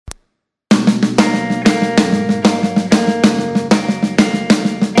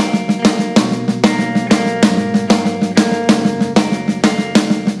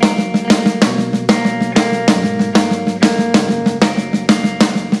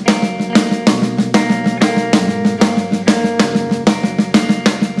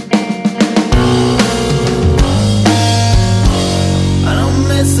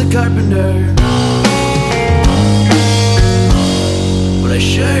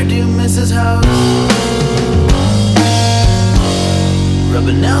hairdo, Mrs. House,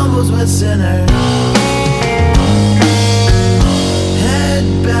 rubbing elbows with sinners, head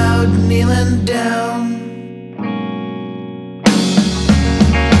bowed, kneeling down.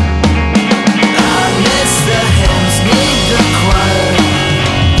 I miss the hymns, need the choir.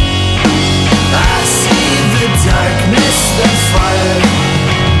 I see the dark, miss the fire.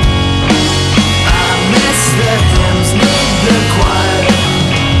 I miss the hymns, need the choir.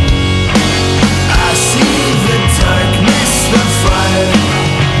 I see the dark, miss the fire.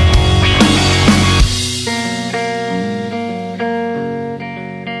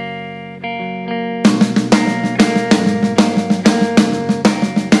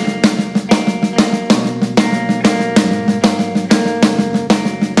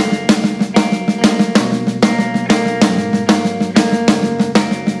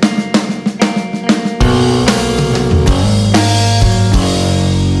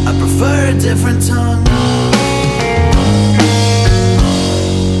 Different tongue,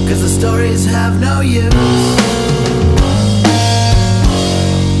 'cause the stories have no use.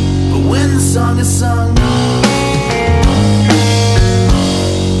 But when the song is sung,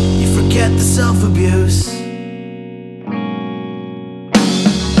 you forget the self-abuse. I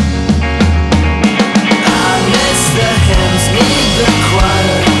miss the hymns, need the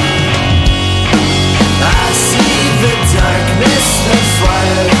choir. I see the dark, miss the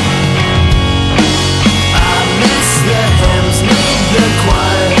fire. The hymns need the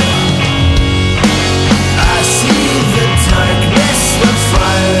choir. I see the dark, miss the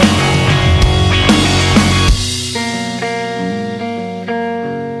fire.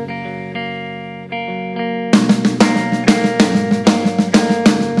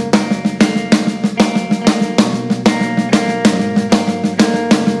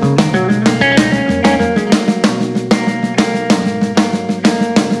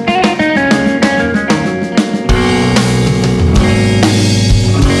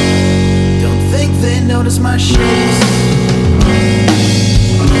 Notice my shapes,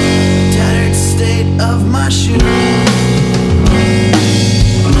 tattered state of my shoes.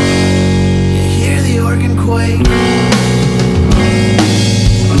 You hear the organ quake,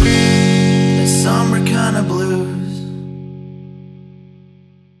 the somber kind of blues.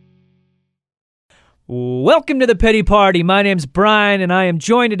 Welcome to the Pity Party. My name's Brian, and I am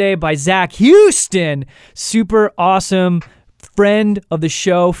joined today by Zach Houston, super awesome friend of the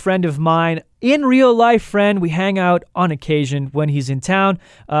show, friend of mine. In real life, friend. We hang out on occasion when he's in town.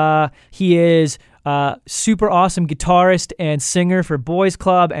 He is super awesome guitarist and singer for Boys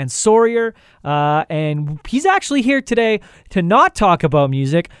Club and Sawyer. And he's actually here today to not talk about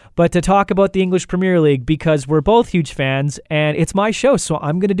music, but to talk about the English Premier League because we're both huge fans and it's my show, so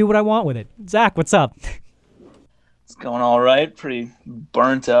I'm going to do what I want with it. Zach, what's up? It's going all right. Pretty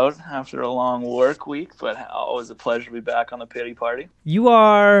burnt out after a long work week, but always a pleasure to be back on the Pity Party. You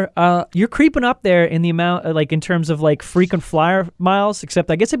are, you're creeping up there in the amount, like in terms of like frequent flyer miles, except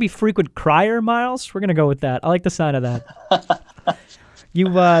I guess it'd be frequent crier miles. We're going to go with that. I like the sound of that.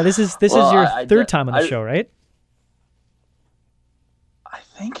 This is your third time on the show, right? I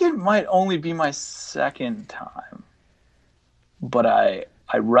think it might only be my second time, but I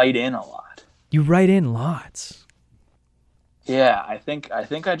write in a lot. You write in lots. Yeah, I think I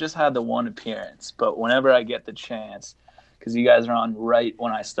just had the one appearance, but whenever I get the chance, because you guys are on right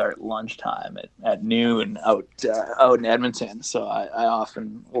when I start lunchtime at noon out in Edmonton, so I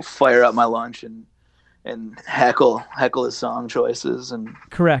often will fire up my lunch and heckle his song choices and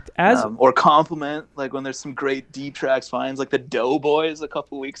correct or compliment, like when there's some great deep tracks finds, like the Doughboys a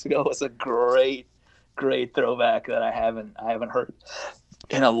couple weeks ago was a great throwback that I haven't heard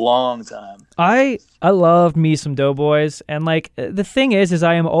in a long time. I love me some Doughboys, and like the thing is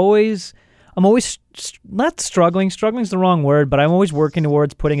I'm always not struggling. Struggling's the wrong word, but I'm always working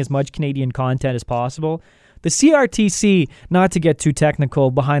towards putting as much Canadian content as possible. The CRTC, not to get too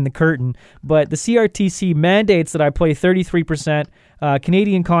technical behind the curtain, but the CRTC mandates that I play 33%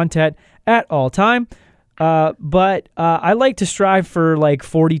 Canadian content at all time. But I like to strive for like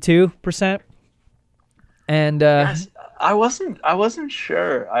 42%. And yes. I wasn't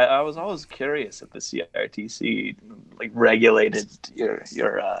sure. I was always curious if the CRTC like regulated your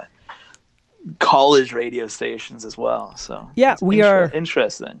college radio stations as well. So yeah, we are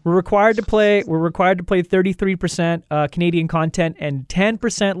interesting. We're required to play 33% Canadian content and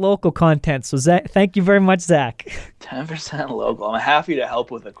 10% local content. So Zach, thank you very much, Zach. 10% local. I'm happy to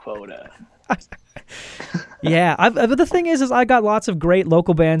help with a quota. Yeah, but the thing is I got lots of great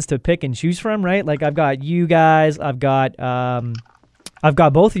local bands to pick and choose from, right? Like I've got you guys, I've got I've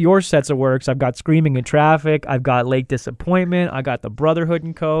got both of your sets of works. I've got Screaming in Traffic. I've got Lake Disappointment. I got the Brotherhood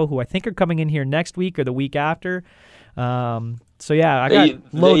and Co., who I think are coming in here next week or the week after. So yeah, I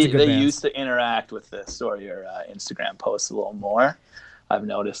got loads of good bands. They used to interact with this or your Instagram posts a little more. I've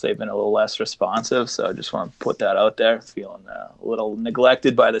noticed they've been a little less responsive, so I just want to put that out there. Feeling a little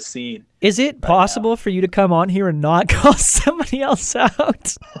neglected by the scene. Is it possible for you to come on here and not call somebody else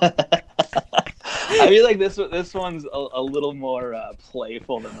out? I feel like this one's a little more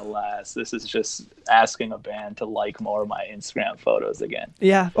playful than the last. This is just asking a band to like more of my Instagram photos again.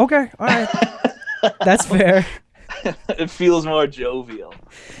 Yeah. Okay. All right. That's fair. It feels more jovial.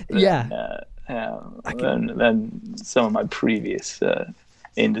 Than some of my previous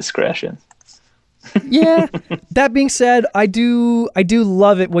indiscretions. Yeah. That being said, I do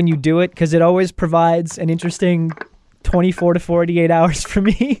love it when you do it because it always provides an interesting 24 to 48 hours for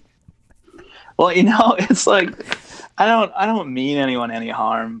me. Well, it's like I don't mean anyone any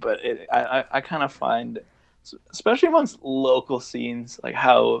harm, but I kind of find, especially amongst local scenes, like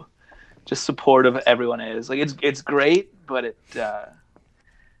how just supportive everyone is. Like it's great, but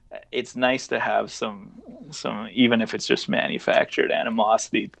it's nice to have some even if it's just manufactured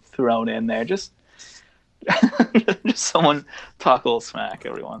animosity thrown in there. Just someone talk a little smack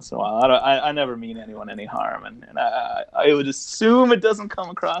every once in a while. I never mean anyone any harm, and I would assume it doesn't come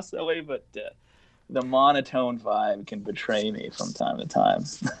across that way, but the monotone vibe can betray me from time to time.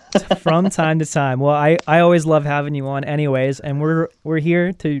 From time to time. Well, I always love having you on anyways, and we're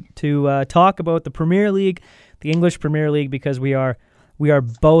here to talk about the Premier League, the English Premier League, because we are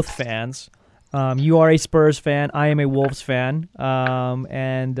both fans. You are a Spurs fan. I am a Wolves fan.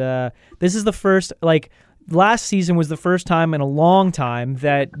 And this is the first, last season was the first time in a long time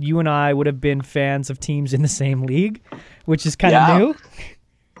that you and I would have been fans of teams in the same league, which is kind of new,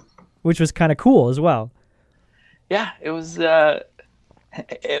 which was kind of cool as well. Yeah, it was.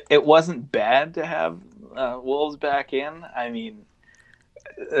 It wasn't bad to have Wolves back in. I mean,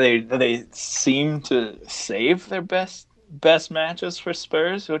 they seem to save their best matches for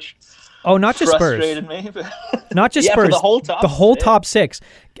Spurs, which not just frustrated Spurs. Me. But not just Spurs. For the whole top six.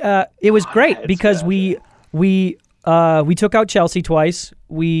 It was great because we took out Chelsea twice.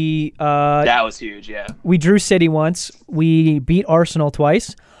 That was huge. Yeah. We drew City once. We beat Arsenal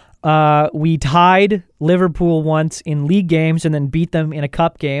twice. We tied Liverpool once in league games and then beat them in a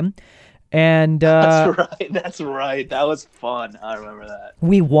cup game. And that's right. That was fun. I remember that.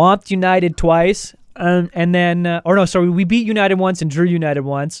 We whomped United twice. And then, we beat United once and drew United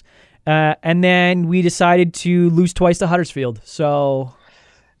once. And then we decided to lose twice to Huddersfield. So,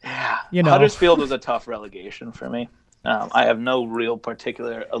 yeah, Huddersfield was a tough relegation for me. I have no real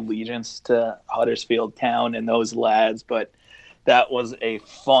particular allegiance to Huddersfield Town and those lads, but that was a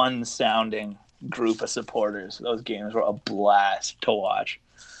fun-sounding group of supporters. Those games were a blast to watch.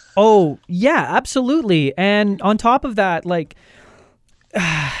 Oh, yeah, absolutely. And on top of that,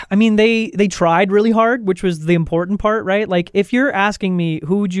 I mean, they tried really hard, which was the important part, right? Like, if you're asking me,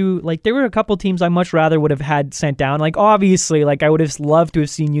 who would you, there were a couple teams I much rather would have had sent down. Obviously, I would have loved to have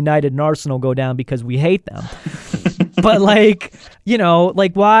seen United and Arsenal go down because we hate them. But, why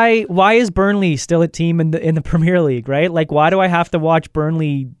is Burnley still a team in the Premier League, right? Why do I have to watch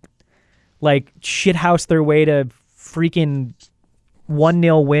Burnley, shithouse their way to freaking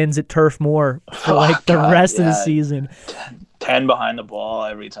 1-0 wins at Turf Moor for, the rest of the season? 10 behind the ball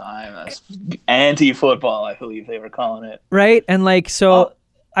every time. That's anti-football, I believe they were calling it. Right? And Newcastle,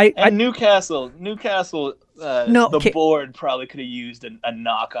 the board probably could have used a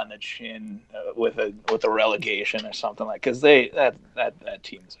knock on the chin with a relegation or something because that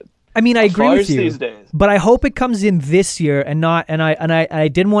team's I agree with you. These days. But I hope it comes in this year and not. And I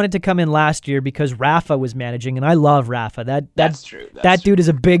didn't want it to come in last year because Rafa was managing, and I love Rafa. That's true. That dude is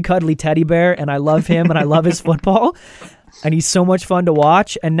a big cuddly teddy bear, and I love him, and I love his football. And he's so much fun to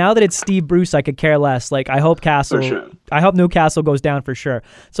watch. And now that it's Steve Bruce, I could care less. I hope Newcastle goes down for sure.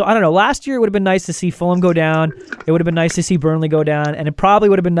 So I don't know. Last year it would have been nice to see Fulham go down. It would have been nice to see Burnley go down, and it probably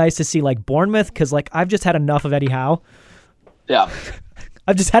would have been nice to see Bournemouth because I've just had enough of Eddie Howe. Yeah,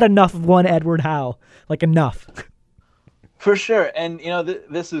 I've just had enough of one Edward Howe. Enough. For sure. And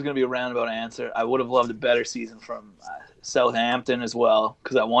this is going to be a roundabout answer. I would have loved a better season from Southampton as well,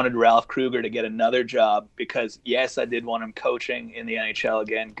 because I wanted Ralph Kruger to get another job, because yes, I did want him coaching in the NHL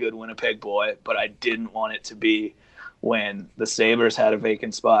again, good Winnipeg boy, but I didn't want it to be when the Sabres had a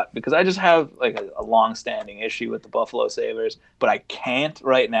vacant spot, because I just have a long-standing issue with the Buffalo Sabres, but I can't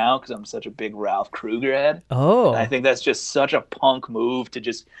right now because I'm such a big Ralph Kruger head. Oh. And I think that's just such a punk move to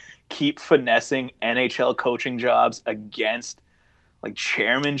just keep finessing NHL coaching jobs against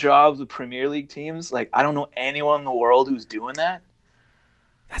chairman jobs with Premier League teams. I don't know anyone in the world who's doing that.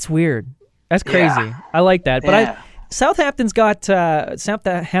 That's weird. That's crazy. Yeah. I like that. But Yeah. Southampton's got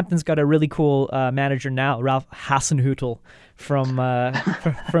a really cool manager now, Ralph Hasenhüttl from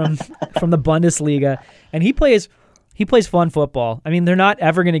the Bundesliga, and he plays fun football. I mean, they're not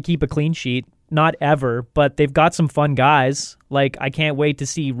ever going to keep a clean sheet, not ever, but they've got some fun guys. Like, I can't wait to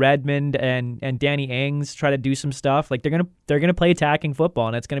see Redmond and Danny Ings try to do some stuff. Like, they're gonna play attacking football,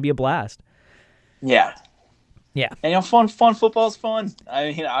 and it's gonna be a blast. Yeah. Yeah. And fun football's fun.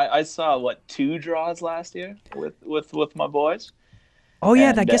 I mean, I saw 2 draws last year with my boys. Oh yeah,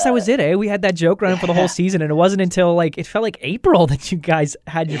 And, I guess that was it. We had that joke running for the whole season, and it wasn't until it felt like April that you guys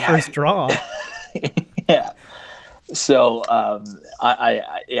had your first draw. Yeah. So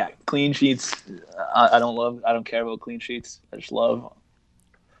clean sheets. I don't care about clean sheets. I just love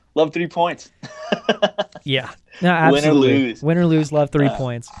 3 points. Yeah. No, absolutely. Win or lose, love 3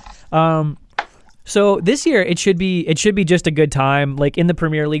 points. So this year it should be just a good time. Like in the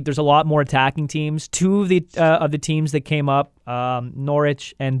Premier League, there's a lot more attacking teams. 2 of the teams that came up,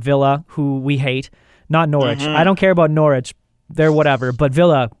 Norwich and Villa, who we hate. Not Norwich. Mm-hmm. I don't care about Norwich. They're whatever. But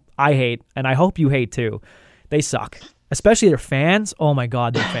Villa, I hate, and I hope you hate too. They suck, especially their fans. Oh my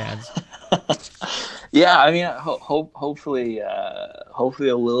God, their fans. Yeah, I mean, hopefully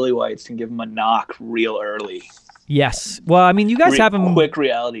the Lily Whites can give them a knock real early. Yes. Well, I mean, you guys have them quick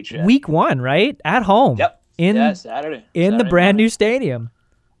reality check. Week 1, right? At home. Yep. Saturday. In the brand new stadium.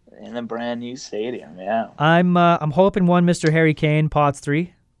 In the brand new stadium, yeah. I'm hoping one Mr. Harry Kane pots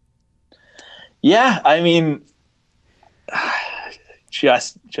 3. Yeah, I mean,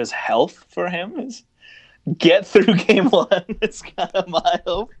 just health for him is get through game 1. It's kind of my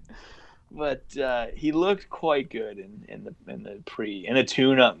hope. But he looked quite good in the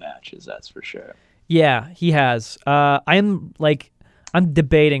tune-up matches, that's for sure. Yeah, he has. I'm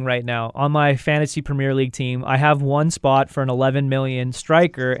debating right now on my fantasy Premier League team. I have one spot for an 11 million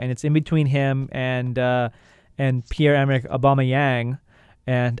striker, and it's in between him and Pierre-Emerick Aubameyang,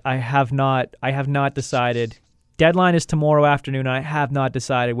 and I have not decided. Deadline is tomorrow afternoon, and I have not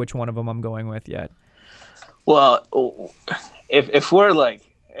decided which one of them I'm going with yet. Well, if we're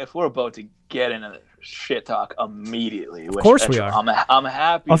about to get into shit talk immediately, of course we are. I'm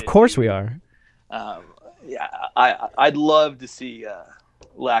happy. Of course we are. I'd love to see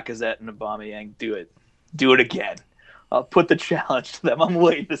Lacazette and Aubameyang do it again. I'll put the challenge to them. I'm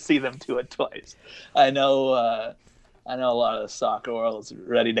waiting to see them do it twice. I know a lot of the soccer world is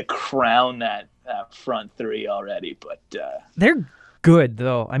ready to crown that front 3 already, but they're good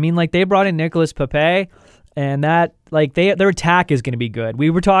though. I mean, they brought in Nicolas Pepe, and that their attack is going to be good. We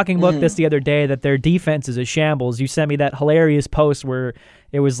were talking about this the other day, that their defense is a shambles. You sent me that hilarious post where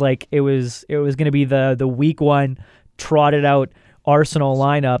it was going to be the week 1 trotted out Arsenal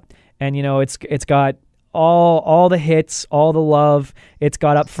lineup, and it's got all the hits, all the love. It's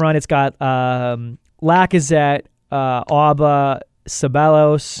got up front. It's got Lacazette, Auba,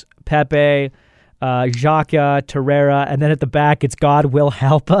 Ceballos, Pepe, Xhaka, Torreira, and then at the back it's God will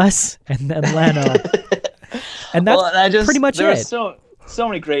help us, and then Leno. And that's pretty much there it. There so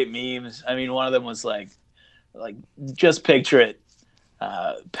many great memes. I mean, one of them was like just picture it.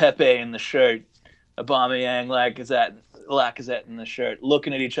 Pepe in the shirt, Aubameyang, Lacazette in the shirt,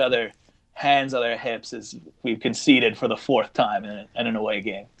 looking at each other, hands on their hips as we've conceded for the 4th time in an away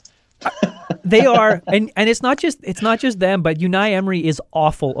game. They are, and it's not just them, but Unai Emery is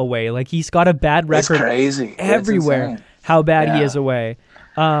awful away. He's got a bad record. It's crazy Everywhere. How bad he is away.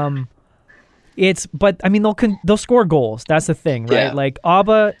 But I mean, they'll score goals. That's the thing, right? Yeah.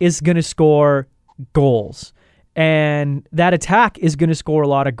 Auba is gonna score goals, and that attack is gonna score a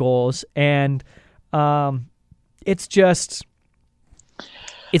lot of goals, and it's good.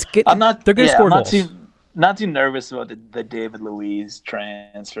 They're gonna score goals. Not too nervous about the David Luiz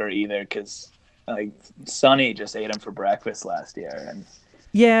transfer either, because Sonny just ate him for breakfast last year, and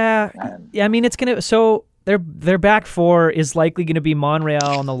I mean, it's gonna. So their back 4 is likely gonna be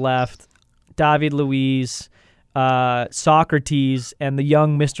Monreal on the left, David Luiz, Socrates, and the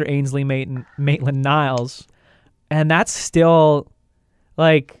young Mr. Ainsley Maitland-Niles, and that's still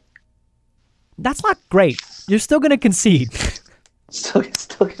that's not great. You're still gonna concede. Still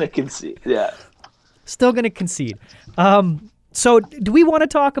gonna concede. Yeah. Still going to concede. So do we want to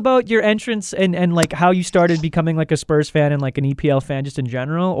talk about your entrance and how you started becoming a Spurs fan and an EPL fan just in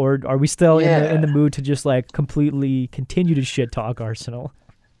general, or are we still in the mood to just completely continue to shit talk Arsenal?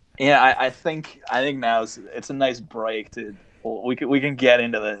 Yeah, I think now it's a nice break we can get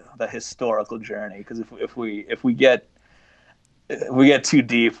into the historical journey, because if we get too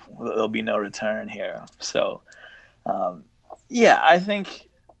deep, there'll be no return here. So I think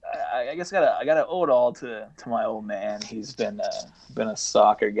I guess I gotta owe it all to my old man. He's been a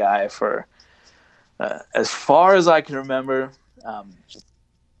soccer guy for as far as I can remember.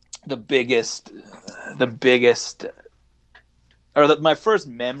 The biggest my first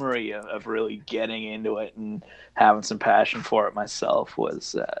memory of really getting into it and having some passion for it myself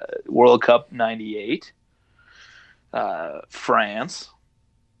was World Cup '98, France,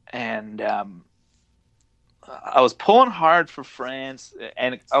 and I was pulling hard for France,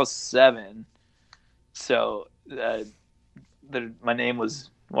 and I was 7, so my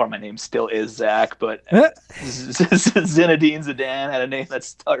name still is Zach, but Zinedine Zidane had a name that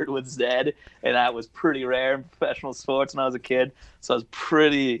started with Z, and that was pretty rare in professional sports when I was a kid. So I was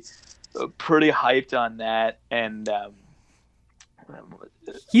pretty hyped on that. And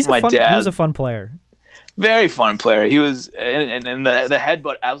he was a fun player, very fun player. He was, and the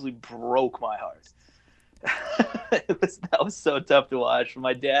headbutt absolutely broke my heart. That was so tough to watch.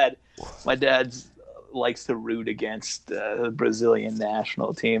 My dad likes to root against the Brazilian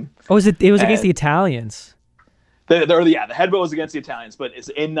national team. Oh, it was against the Italians. The headbutt was against the Italians, but it's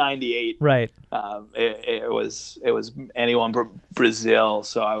in '98. Right. It was anyone but Brazil.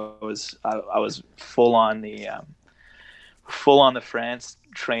 So I was full on the France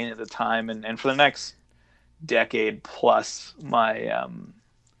train at the time, and for the next decade plus, my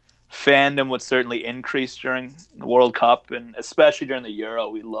fandom would certainly increase during the World Cup, and especially during the Euro.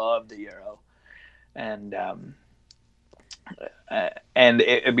 We loved the Euro. And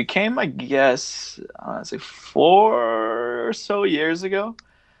it became, I guess, honestly, 4 or so years ago.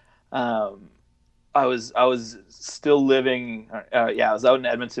 I was still living. I was out in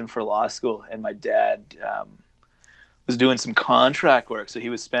Edmonton for law school, and my dad was doing some contract work, so he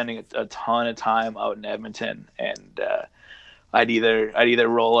was spending a ton of time out in Edmonton, and I'd either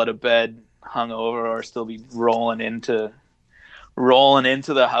roll out of bed hungover or still be rolling into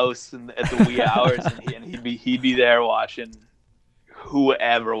the house at the wee hours, and he'd be there watching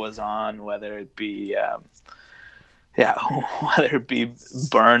whoever was on, whether it be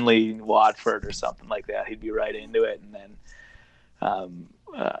Burnley, Watford, or something like that. He'd be right into it, and then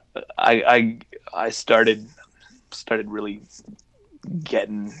I started really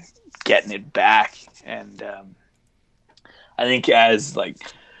getting it back, and I think as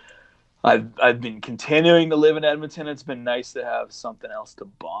I've been continuing to live in Edmonton, it's been nice to have something else to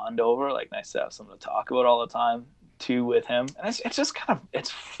bond over, nice to have something to talk about all the time too with him. And it's just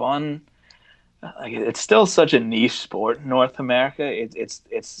it's fun. It's still such a niche sport in North America.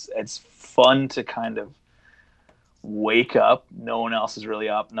 It's fun to kind of wake up. No one else is really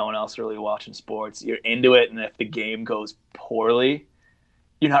up. No one else is really watching sports. You're into it, and if the game goes poorly,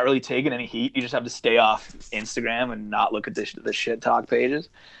 you're not really taking any heat. You just have to stay off Instagram and not look at the shit talk pages.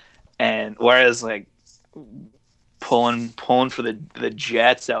 And whereas pulling for the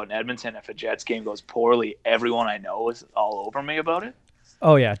Jets out in Edmonton, if a Jets game goes poorly, everyone I know is all over me about it.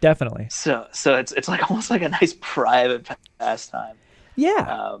 Oh yeah, definitely. So it's almost like a nice private pastime.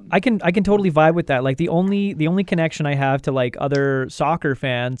 Yeah, I can totally vibe with that. The only connection I have to other soccer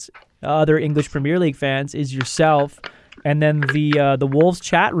fans, other English Premier League fans, is yourself, and then the Wolves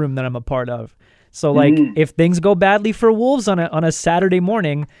chat room that I'm a part of. So if things go badly for Wolves on a Saturday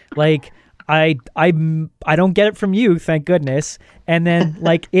morning, I don't get it from you, thank goodness. And then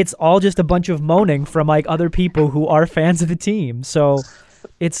it's all just a bunch of moaning from other people who are fans of the team. So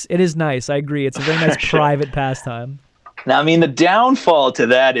it is nice. I agree. It's a very nice private pastime. Now, I mean, the downfall to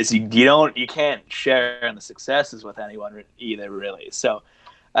that is you can't share in the successes with anyone either, really. So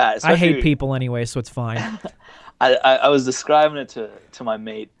I hate people anyway, so it's fine. I was describing it to my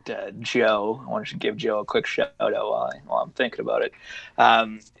mate Joe. I wanted to give Joe a quick shout out while I'm thinking about it.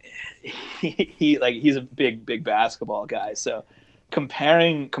 He's a big basketball guy. So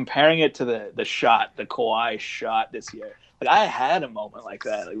comparing it to the Kawhi shot this year, I had a moment like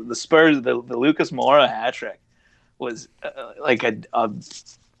that. The Spurs, the Lucas Moura hat trick was a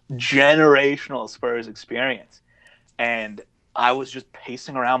generational Spurs experience, and I was just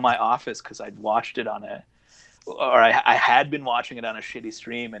pacing around my office because I'd watched it I had been watching it on a shitty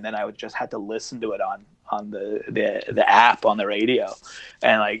stream, and then I just had to listen to it on the app on the radio,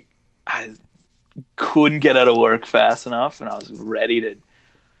 and I couldn't get out of work fast enough, and I was ready to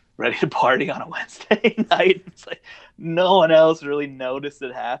party on a Wednesday night. It's no one else really noticed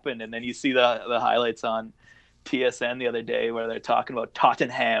it happened, and then you see the highlights on TSN the other day where they're talking about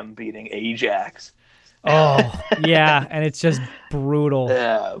Tottenham beating Ajax. Oh yeah, and it's just brutal.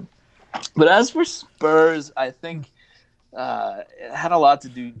 Yeah. But as for Spurs, I think it had a lot to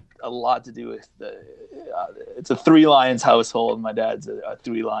do with it's a Three Lions household. My dad's a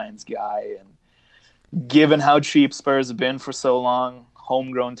Three Lions guy, and given how cheap Spurs have been for so long,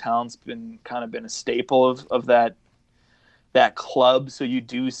 homegrown talent's been a staple of that club. So you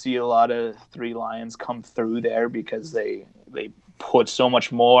do see a lot of Three Lions come through there because they put so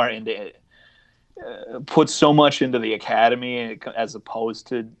much more into it. Put so much into the academy as opposed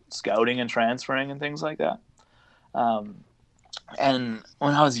to scouting and transferring and things like that. And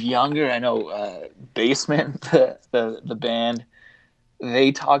when I was younger, I know Basement, the band,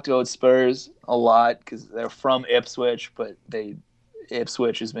 they talked about Spurs a lot because they're from Ipswich, but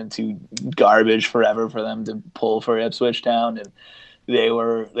Ipswich has been too garbage forever for them to pull for Ipswich Town, and they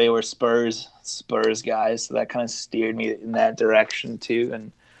were Spurs guys, so that kind of steered me in that direction too.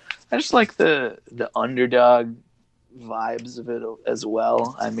 And I just like the underdog vibes of it as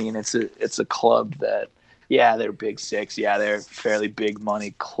well. I mean, it's a club that, yeah, they're Big Six, yeah, they're a fairly big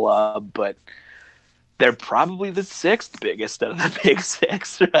money club, but they're probably the sixth biggest out of the Big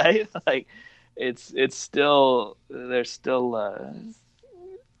Six, right? Like, it's still they're still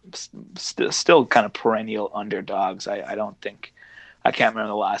kind of perennial underdogs. I can't remember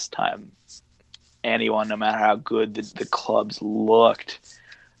the last time anyone, no matter how good the clubs looked,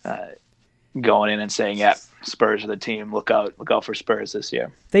 going in and saying, "Yeah, Spurs are the team. Look out for Spurs this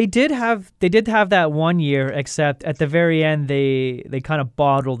year." They did have that one year, except at the very end they kind of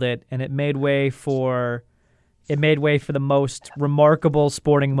bottled it, and it made way for the most remarkable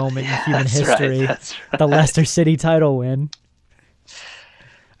sporting moment in human history, right. The Leicester City title win.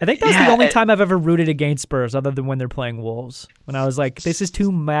 I think that's the only time I've ever rooted against Spurs, other than when they're playing Wolves. When I was like, this is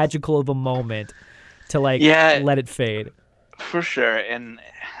too magical of a moment to let it fade. For sure, and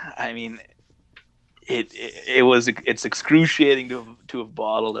I mean, it's excruciating to have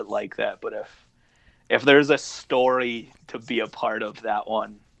bottled it like that. But if there's a story to be a part of, that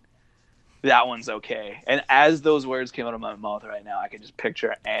one's okay. And as those words came out of my mouth right now, I can just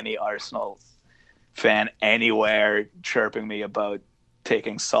picture any Arsenal fan anywhere chirping me about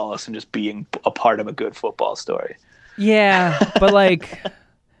taking solace and just being a part of a good football story. Yeah, but like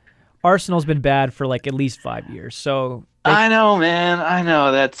Arsenal's been bad for like at least 5 years. So I know, man. I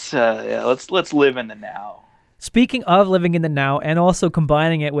know. That's let's live in the now. Speaking of living in the now, and also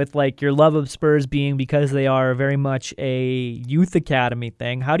combining it with like your love of Spurs being because they are very much a youth academy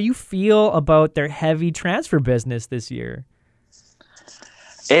thing, how do you feel about their heavy transfer business this year?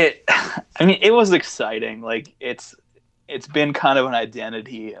 It was exciting. Like it's been kind of an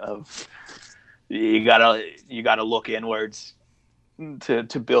identity of you gotta look inwards to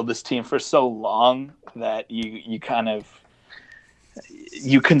build this team for so long that you kind of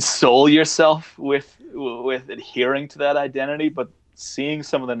you console yourself with adhering to that identity, but seeing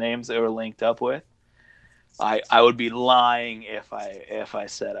some of the names they were linked up with, I would be lying if I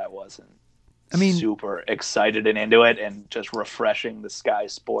said I wasn't super excited and into it, and just refreshing the Sky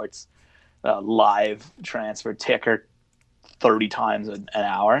Sports live transfer ticker 30 times an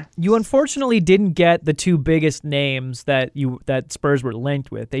hour. You unfortunately didn't get the two biggest names that Spurs were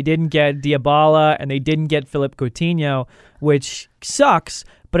linked with. They didn't get Dybala and they didn't get Philippe Coutinho, which sucks.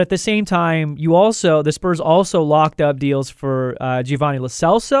 But at the same time, the Spurs also locked up deals for Giovanni Lo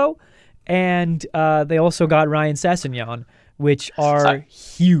Celso, and they also got Ryan Sessegnon, which are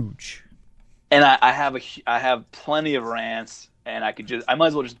huge. And I have plenty of rants, and I might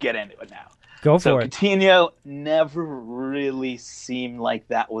as well just get into it now. Go for it. Coutinho never really seemed like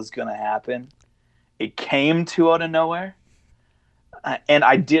that was going to happen. It came out of nowhere. And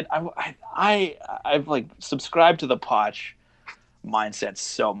I've like subscribed to the Poch mindset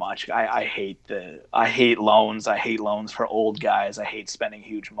so much. I hate loans. I hate loans for old guys. I hate spending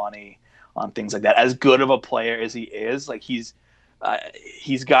huge money on things like that. As good of a player as he is, like he's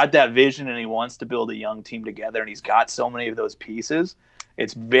got that vision and he wants to build a young team together, and he's got so many of those pieces.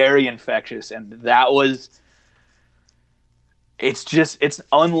 It's very infectious, and it's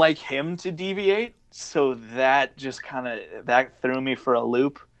unlike him to deviate. So that just that threw me for a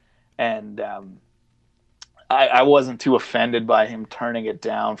loop, and I wasn't too offended by him turning it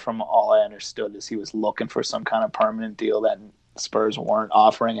down. From all I understood is he was looking for some kind of permanent deal that Spurs weren't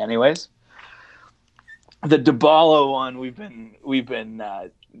offering anyways. The Dybala one we've been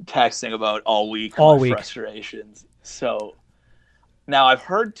texting about all week. Frustrations. So now I've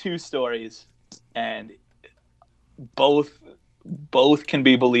heard two stories, and both can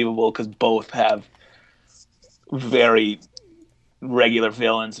be believable because both have very regular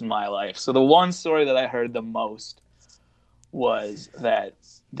villains in my life. So the one story that I heard the most was that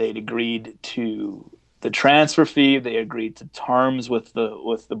they'd agreed to the transfer fee, they agreed to terms with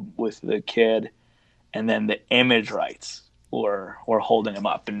the kid, and then the image rights were holding him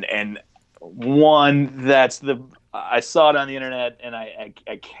up. And one I saw it on the internet, and I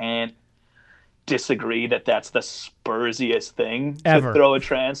can't disagree that that's the Spursiest thing Ever. to throw a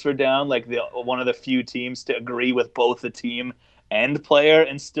transfer down. Like one of the few teams to agree with both the team and player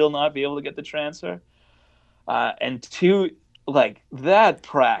and still not be able to get the transfer. And two, like that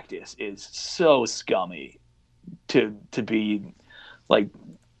practice is so scummy to be like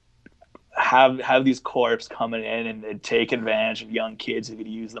have these corps coming in and take advantage of young kids who could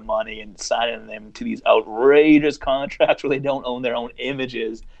use the money and signing them to these outrageous contracts where they don't own their own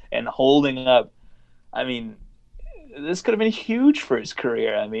images and holding up. I mean, this could have been huge for his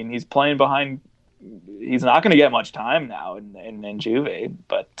career. I mean, he's playing behind. He's not going to get much time now in Juve,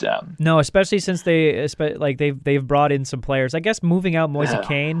 but no, especially since they've brought in some players. I guess moving out Moise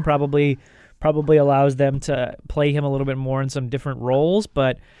Kean probably allows them to play him a little bit more in some different roles,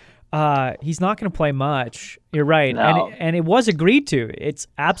 but he's not going to play much. You're right, no. and it was agreed to. It's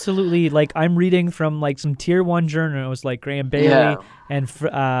absolutely like I'm reading from like some tier 1 journals like Graham Bailey and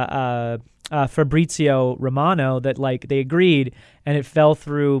Fabrizio Romano that like they agreed, and it fell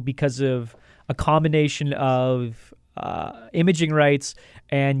through because of a combination of imaging rights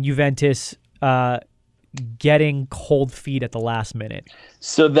and Juventus getting cold feet at the last minute.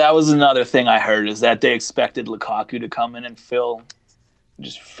 So that was another thing I heard, is that they expected Lukaku to come in and fill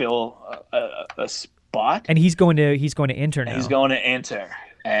a spot. And he's going to Inter now. He's going to Inter.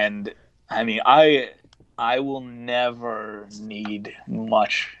 And I mean, I will never need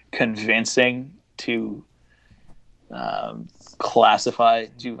much convincing to classify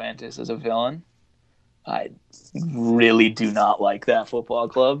Juventus as a villain. I really do not like that football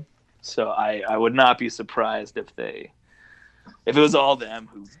club, so I would not be surprised if it was all them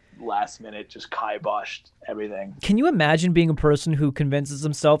who last minute just kiboshed everything. Can you imagine being a person who convinces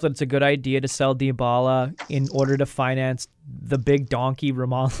himself that it's a good idea to sell Dybala in order to finance the big donkey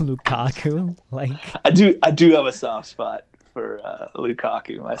Romelu Lukaku? Like, I do have a soft spot for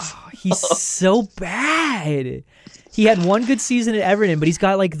Lukaku myself. He's so bad. He had one good season at Everton, but he's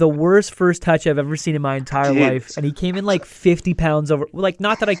got like the worst first touch I've ever seen in my entire life. And he came in like 50 pounds over. Like,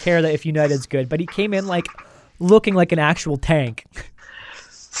 not that I care that if United's good, but he came in like looking like an actual tank.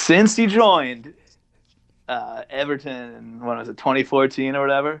 Since he joined Everton in, what was it, 2014 or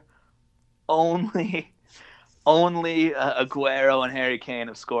whatever, only Aguero and Harry Kane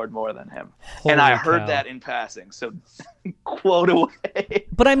have scored more than him. Holy and I heard cow. that in passing, so quote away.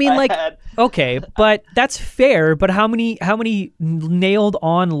 But I mean, okay, but that's fair. But how many nailed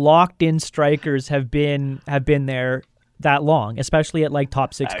on, locked in strikers have been there that long, especially at like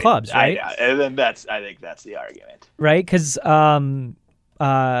top 6 clubs, right? And then I think that's the argument, right? Because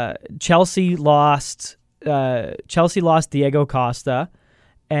Chelsea lost Diego Costa,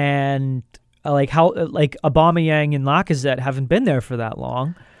 and Aubameyang and Lacazette haven't been there for that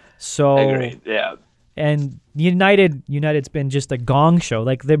long. So agreed. Yeah. And United's been just a gong show.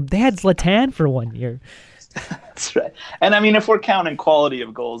 Like they had Zlatan for 1 year. That's right. And I mean, if we're counting quality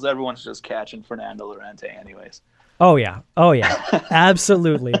of goals, everyone's just catching Fernando Llorente anyways. Oh yeah,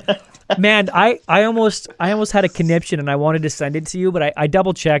 absolutely. Man, I almost had a conniption and I wanted to send it to you, but I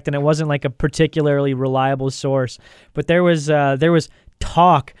double checked and it wasn't like a particularly reliable source. But there was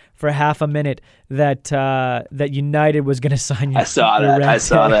talk for half a minute that United was going to sign you. I saw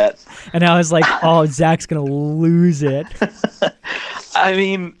that. And I was like, oh, Zach's going to lose it. I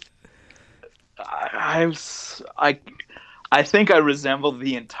mean, I think I resemble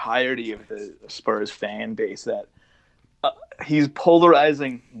the entirety of the Spurs fan base that he's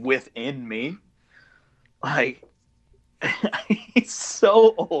polarizing within me. Like, he's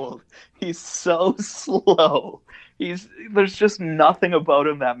so old. He's so slow. There's just nothing about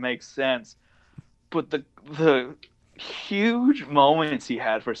him that makes sense. But the huge moments he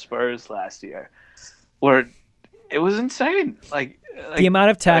had for Spurs last year were, it was insane. Like the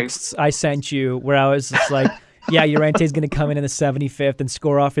amount of texts I sent you where I was just like, yeah, Llorente's going to come in the 75th and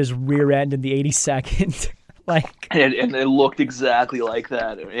score off his rear end in the 82nd. And it looked exactly like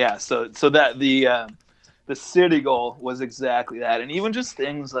that. Yeah, so that the City goal was exactly that. And even just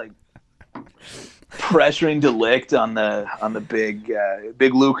things like pressuring De Ligt on the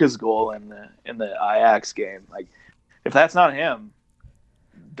big Lucas goal in the Ajax game. Like, if that's not him,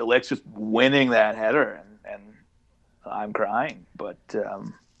 De Ligt's just winning that header, and I'm crying. But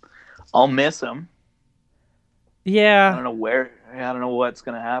I'll miss him. Yeah, I don't know what's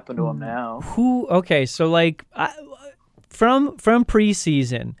gonna happen to him now. Okay, so like from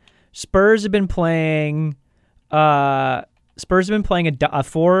preseason, Spurs have been playing a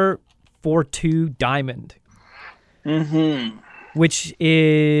 4-4-2 diamond, which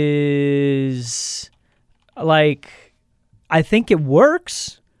is like, I think it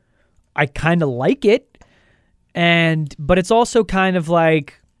works. I kind of like it, but it's also kind of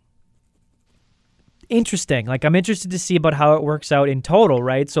like, interesting. Like, I'm interested to see about how it works out in total,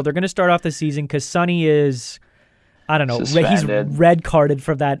 right? So they're going to start off the season because Sonny is, I don't know, he's red carded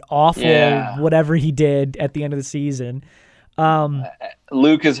for that awful whatever he did at the end of the season.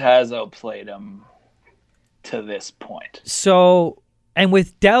 Lucas has outplayed him to this point. So, and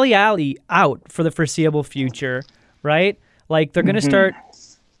with Dele Alli out for the foreseeable future, right? Like, they're going to start,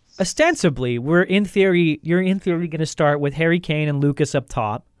 ostensibly, you're in theory going to start with Harry Kane and Lucas up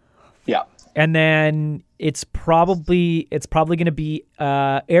top. Yeah. And then it's probably going to be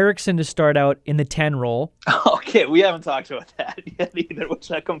Eriksson to start out in the 10 role. Okay, we haven't talked about that yet either, which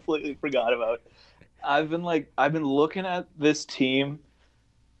I completely forgot about. I've been looking at this team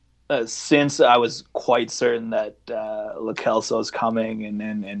since I was quite certain that Lo Celso's coming and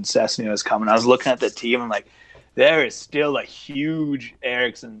Sesnio is coming. I was looking at the team and like, there is still a huge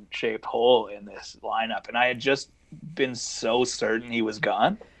Eriksson-shaped hole in this lineup, and I had just been so certain he was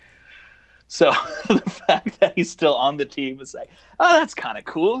gone. So the fact that he's still on the team is like, oh, that's kind of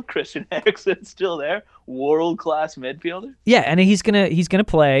cool. Christian Eriksen's still there, world-class midfielder. Yeah, and he's gonna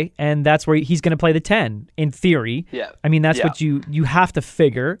play, and that's where he's gonna play the 10 in theory. Yeah, I mean that's what you have to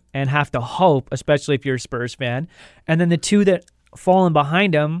figure and have to hope, especially if you're a Spurs fan. And then the two that fall in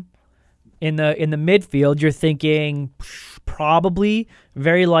behind him in the midfield, you're thinking probably,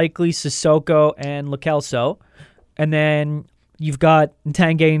 very likely Sissoko and Lo Celso, and then you've got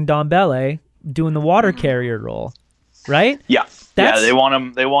Tanguy and Ndombele doing the water carrier role, right? Yeah, They want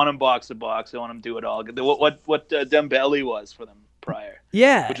him box to box. They want him to do it all. What Dembele was for them prior.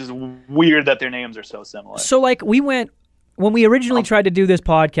 Yeah, which is weird that their names are so similar. So like when we originally tried to do this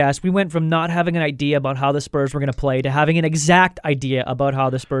podcast, we went from not having an idea about how the Spurs were going to play to having an exact idea about how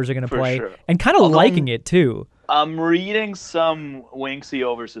the Spurs are going to play, and kind of liking it too. I'm reading some Winksy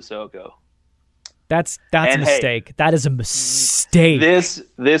over Sissoko. That's a mistake. Hey, that is a mistake.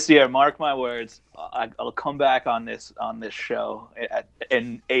 This year, mark my words, I'll come back on this show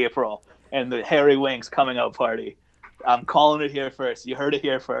in April, and the Harry Winks coming out party. I'm calling it here first. You heard it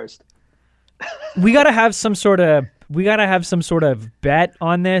here first. We gotta have some sort of bet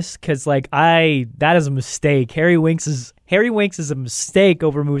on this, because that is a mistake. Harry Winks is a mistake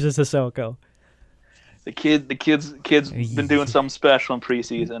over Moussa Sissoko. The kid's been doing something special in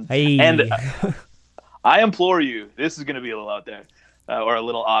preseason, hey. And I implore you. This is going to be a little out there, or a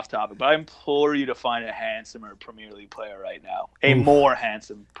little off topic, but I implore you to find a handsomer Premier League player right now. A more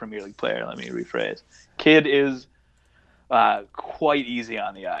handsome Premier League player. Let me rephrase. Kid is quite easy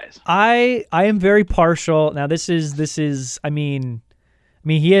on the eyes. I am very partial. Now this is. I mean,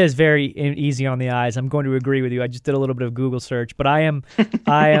 he is very easy on the eyes. I'm going to agree with you. I just did a little bit of Google search, but I am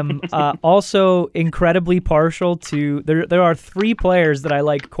also incredibly partial to. There are three players that I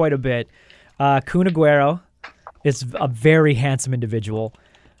like quite a bit. Kun Aguero is a very handsome individual.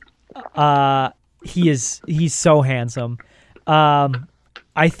 He's so handsome. I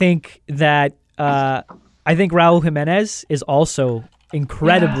think Raul Jimenez is also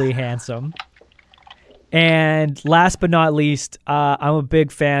incredibly handsome. And last but not least, I'm a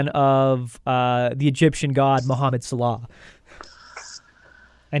big fan of the Egyptian god Mohamed Salah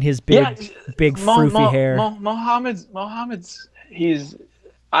and his big froofy hair. Mohamed's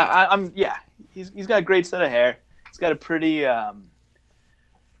he's got a great set of hair. He's got a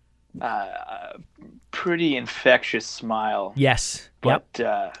pretty infectious smile. Yes. But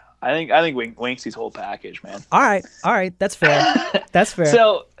I think Winksy's whole package, man. All right, that's fair. That's fair.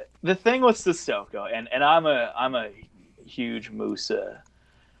 So the thing with Sissoko, and I'm a huge Moussa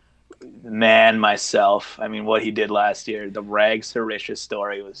man myself. I mean, what he did last year, the Rags to Riches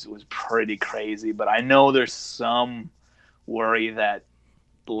story was pretty crazy. But I know there's some worry that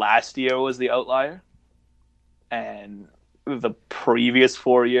last year was the outlier, and the previous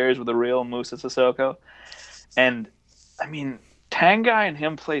 4 years were the real Moussa Sissoko. And I mean, Tanguy and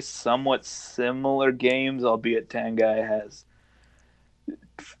him play somewhat similar games, albeit Tanguy has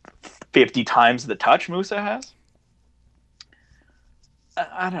 50 times the touch Moussa has.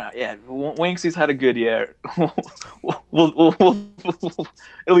 I don't know. Yeah, Winksy's had a good year. It'll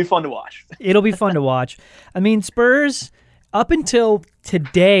be fun to watch. It'll be fun to watch. I mean, Spurs, up until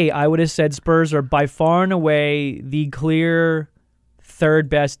today, I would have said Spurs are by far and away the clear third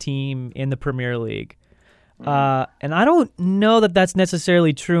best team in the Premier League. And I don't know that that's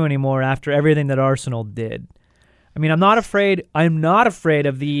necessarily true anymore after everything that Arsenal did. I mean, I'm not afraid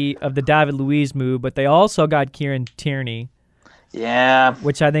of the David Luiz move, but they also got Kieran Tierney. Yeah,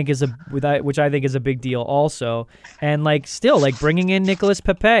 which I think is a big deal also. And still bringing in Nicolas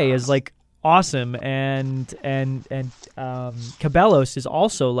Pepe is awesome, and Cabellos is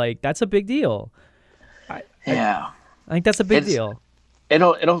also that's a big deal. I think that's a big deal.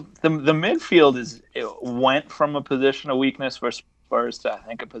 the midfield it went from a position of weakness for Spurs to, I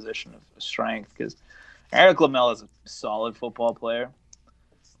think, a position of strength, because Eric Lamela is a solid football player.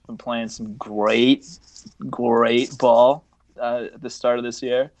 Been playing some great ball at the start of this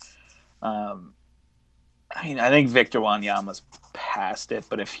year. I think Victor Wanyama's past it,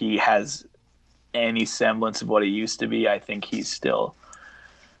 but if he has any semblance of what he used to be, I think he's still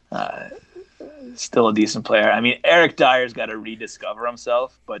a decent player. I mean, Eric Dyer's got to rediscover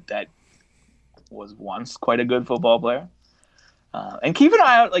himself, but that was once quite a good football player. And keep an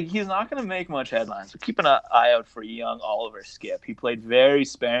eye out. Like, he's not going to make much headlines, but keep an eye out for young Oliver Skip. He played very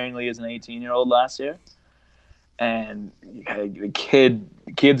sparingly as an 18-year-old last year, and the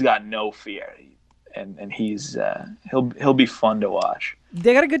kid's got no fear, and he'll be fun to watch.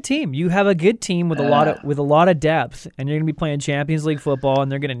 They got a good team. You have a good team with a lot of depth, and you're going to be playing Champions League football,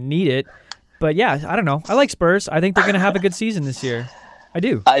 and they're going to need it. But yeah, I don't know. I like Spurs. I think they're going to have a good season this year. I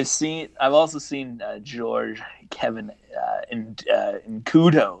do. I've also seen George Kevin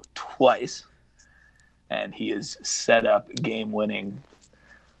Nkudo twice, and he has set up game-winning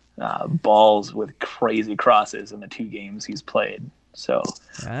balls with crazy crosses in the 2 games he's played. So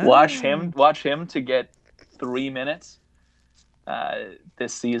watch him to get 3 minutes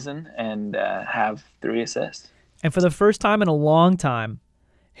this season and have 3 assists. And for the first time in a long time,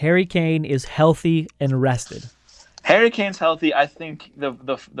 Harry Kane is healthy and rested. Harry Kane's healthy. I think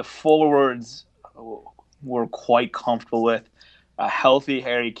the forwards we're quite comfortable with. A healthy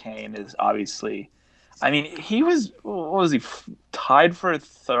Harry Kane is obviously. I mean, he was tied for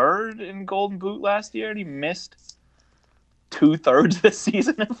 3rd in Golden Boot last year, and he missed 2/3 of the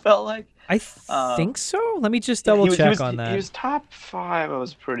season. It felt like. I think so. Let me just double check on that. He was top 5. I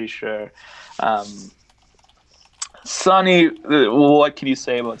was pretty sure. Sonny, what can you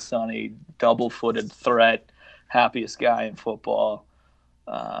say about Sonny? Double-footed threat. Happiest guy in football.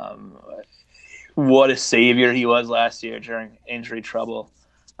 What a savior he was last year during injury trouble.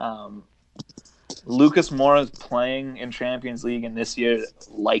 Lucas Moura is playing in Champions League, and this year,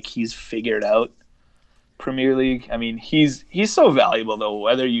 like, he's figured out Premier League. I mean, he's so valuable, though,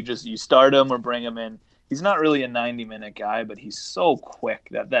 whether you start him or bring him in. He's not really a 90-minute guy, but he's so quick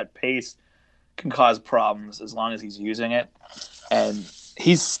that pace can cause problems as long as he's using it. And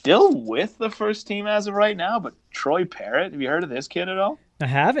he's still with the first team as of right now, but Troy Parrott, have you heard of this kid at all? I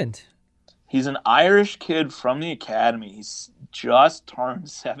haven't. He's an Irish kid from the academy. He's just turned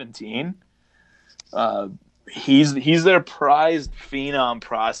 17. He's their prized phenom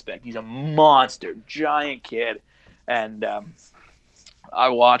prospect. He's a monster, giant kid. And I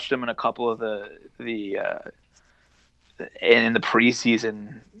watched him in a couple of in the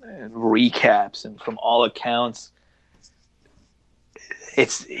preseason recaps, and from all accounts,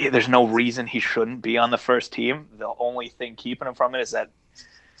 there's no reason he shouldn't be on the first team. The only thing keeping him from it is that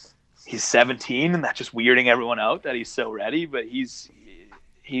he's 17, and that's just weirding everyone out that he's so ready. But he's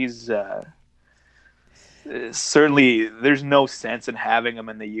certainly, there's no sense in having him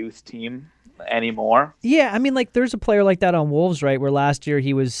in the youth team anymore. Yeah, I mean, like, there's a player like that on Wolves, right, where last year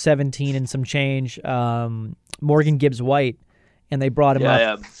he was 17 and some change, Morgan Gibbs-White, and they brought him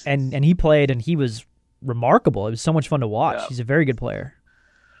up, and he played, and he was remarkable. It was so much fun to watch. Yeah. He's a very good player.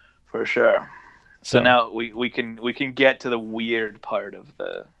 For sure. So now we can get to the weird part of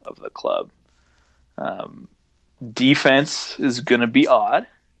the club. Defense is going to be odd.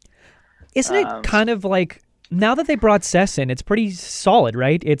 Isn't it kind of like, now that they brought Cess in, it's pretty solid,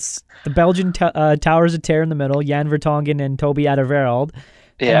 right? It's the Belgian towers of terror in the middle, Jan Vertonghen and Toby Alderweireld.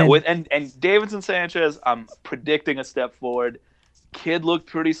 Yeah, and Davidson Sanchez, I'm predicting a step forward. Kid looked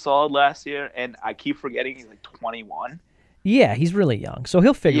pretty solid last year, and I keep forgetting he's like 21. Yeah, he's really young, so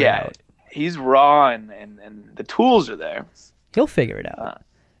he'll figure it out. He's raw, and the tools are there. He'll figure it out.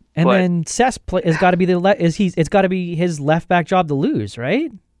 And then Cess has got to be it's got to be his left back job to lose, right?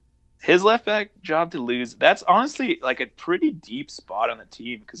 His left back job to lose. That's honestly like a pretty deep spot on the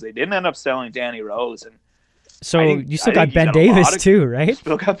team, because they didn't end up selling Danny Rose, and so you still got Ben Davis too, right?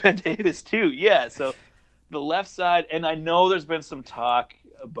 Still got Ben Davis too. Yeah. So the left side, and I know there's been some talk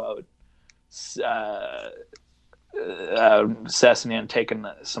about Sessegnon taking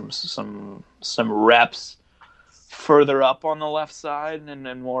some reps further up on the left side,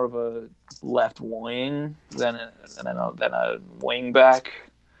 and more of a left wing than a wing back.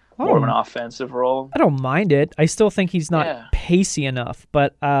 More of an offensive role. I don't mind it. I still think he's not pacey enough,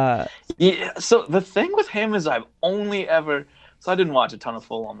 but yeah. So the thing with him is I didn't watch a ton of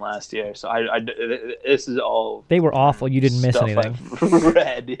Fulham last year, so this is all. They were awful. You didn't miss anything. I've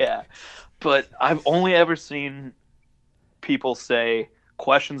read, yeah, but I've only ever seen people say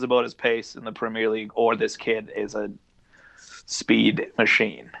questions about his pace in the Premier League, or this kid is a speed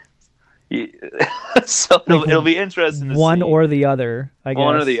machine. So it'll be interesting to see. One or the other, I guess.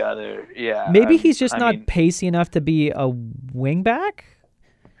 One or the other, yeah. Maybe he's just not pacey enough to be a wingback.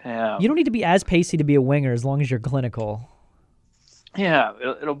 Yeah. You don't need to be as pacey to be a winger as long as you're clinical. Yeah,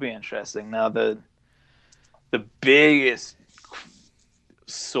 it'll be interesting. Now the biggest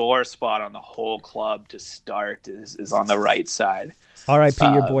sore spot on the whole club to start is on the right side. R.I.P.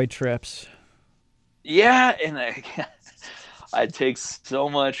 your boy Trips. Yeah, and I take so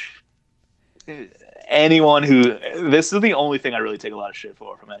much. Anyone who this is the only thing I really take a lot of shit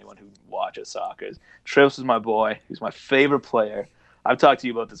for from anyone who watches soccer. Trips is my boy. He's my favorite player. I've talked to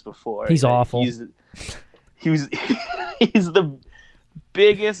you about this before. He's awful. He's the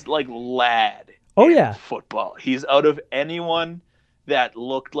biggest lad. Oh in yeah, football. He's out of anyone that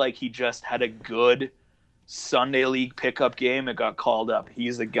looked like he just had a good Sunday league pickup game and got called up.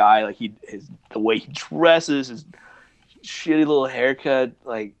 He's the guy. The way he dresses, his shitty little haircut,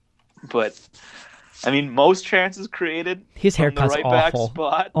 But I mean, most chances created. His haircut's from the right awful. Back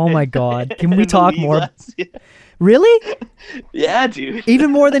spot. Oh my god! Can we talk more? Yeah. Really? Yeah, dude.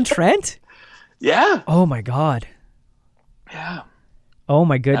 Even more than Trent? Yeah. Oh my god. Yeah. Oh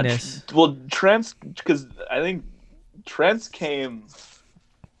my goodness. Trent's, because I think Trent's came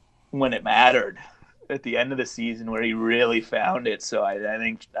when it mattered at the end of the season, where he really found it. So I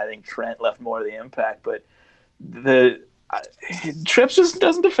think Trent left more of the impact, but Trips just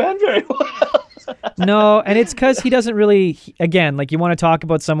doesn't defend very well. No, and it's because he doesn't really, again, you want to talk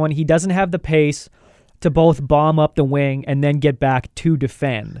about someone, he doesn't have the pace to both bomb up the wing and then get back to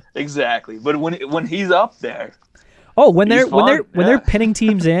defend. Exactly. But when he's up there. Oh, when they're pinning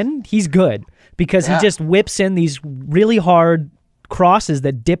teams in, he's good because he just whips in these really hard crosses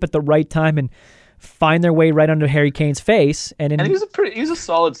that dip at the right time and find their way right under Harry Kane's face. And he's a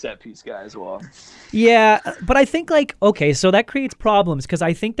solid set piece guy as well. Yeah, but I think okay, so that creates problems because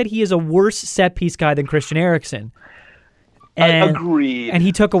I think that he is a worse set piece guy than Christian Eriksen. Agreed. And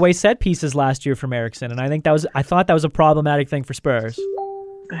he took away set pieces last year from Eriksen, and I thought that was a problematic thing for Spurs.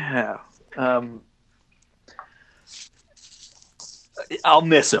 Yeah. I'll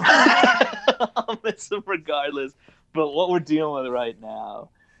miss him. I'll miss him regardless. But what we're dealing with right now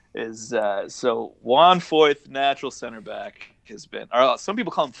is so Juan Foyth, natural center back, has been, or some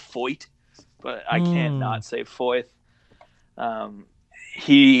people call him Foyt, but I can't not say Foyth.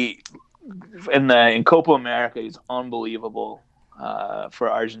 He in Copa America, he's unbelievable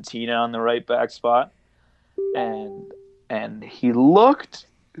for Argentina on the right back spot, and he looked,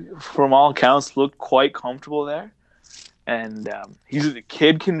 from all accounts, quite comfortable there. And he's a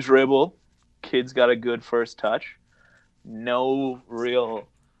kid, can dribble. Kid's got a good first touch.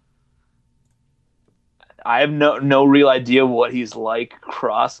 I have no real idea what he's like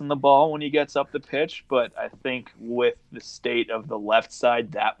crossing the ball when he gets up the pitch, but I think with the state of the left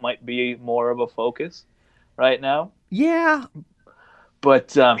side, that might be more of a focus right now. Yeah.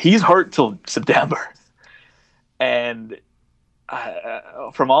 But he's hurt till September. And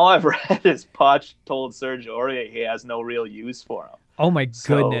from all I've read, is Poch told Serge Aurier he has no real use for him. Oh my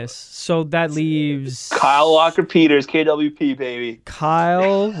goodness. So that leaves Kyle Walker-Peters, KWP, baby.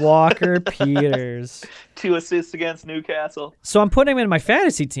 Kyle Walker-Peters. 2 assists against Newcastle. So I'm putting him in my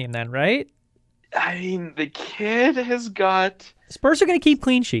fantasy team then, right? I mean, the kid has got... Spurs are going to keep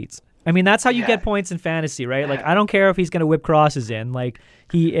clean sheets. I mean, that's how you get points in fantasy, right? I don't care if he's going to whip crosses in.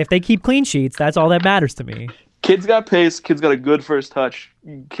 If they keep clean sheets, that's all that matters to me. Kid's got pace. Kid's got a good first touch.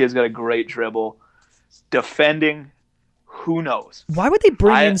 Kid's got a great dribble. Defending, who knows? Why would they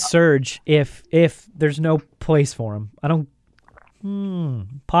bring in Serge if there's no place for him? I don't.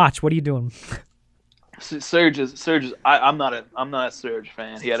 Poch, what are you doing? Serge is. I'm not a Serge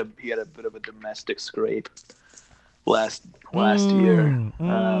fan. He had a bit of a domestic scrape last year.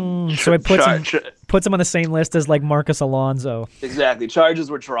 So it puts him on the same list as Marcus Alonso. Exactly. Charges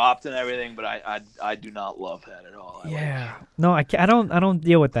were dropped and everything, but I do not love that at all. No, I don't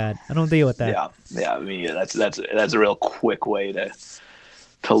deal with that. Yeah. I mean, that's a real quick way to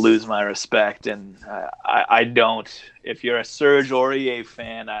lose my respect, and I don't. If you're a Serge Aurier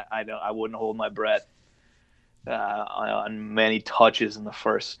fan, I wouldn't hold my breath on many touches in the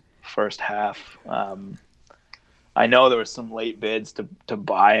first half. I know there were some late bids to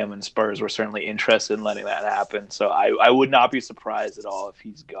buy him, and Spurs were certainly interested in letting that happen. So I would not be surprised at all if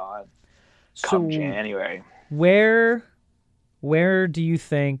he's gone come January. Where do you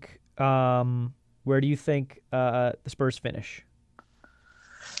think the Spurs finish?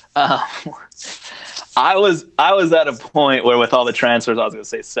 I was at a point where, with all the transfers, I was going to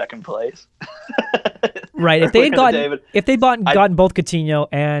say second place. Right. If they'd gotten both Coutinho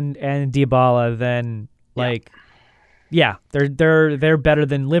and Dybala, then Yeah, they're better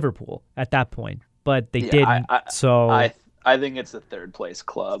than Liverpool at that point, but they didn't. I think it's a third place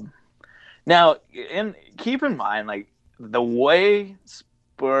club. Now, keep in mind, like the way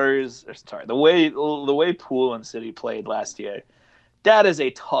the way Poole and City played last year, that is a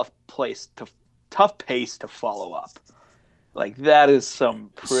tough pace to follow up. Like that is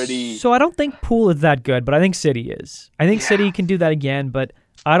some pretty. So I don't think Poole is that good, but I think City is. I think City can do that again, but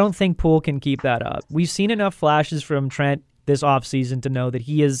I don't think Poole can keep that up. We've seen enough flashes from Trent this offseason to know that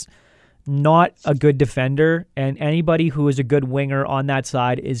he is not a good defender, and anybody who is a good winger on that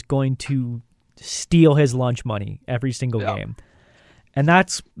side is going to steal his lunch money every single game. And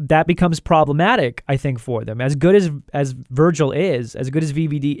that becomes problematic, I think, for them. As good as Virgil is, as good as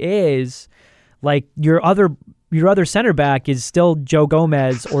VVD is, like your other center back is still Joe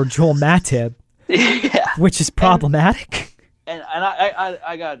Gomez or Joel Matip, which is problematic. And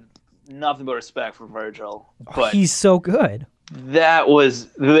I got nothing but respect for Virgil, but he's so good. That was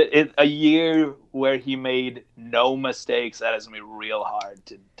a year where he made no mistakes. That is gonna be real hard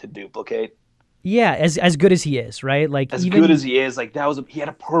to duplicate. Yeah, as good as he is, right? Like good as he is, like he had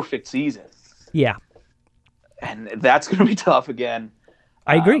a perfect season. Yeah, and that's gonna be tough again.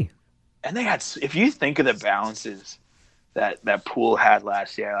 I agree. And they had, if you think of the bounces that Poole had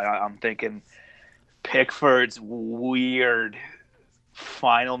last year, I'm thinking Pickford's weird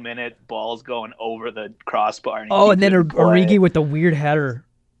final minute balls going over the crossbar. And then Origi with the weird header.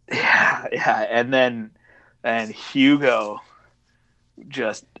 Yeah, and Hugo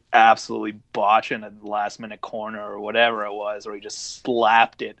just absolutely botching a last minute corner or whatever it was, where he just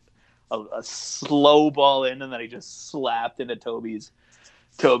slapped it, a slow ball in, and then he just slapped into Toby's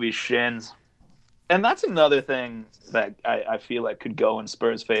shins. And that's another thing that I feel like could go in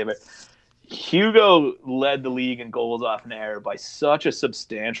Spurs' favor. Hugo led the league in goals off an error by such a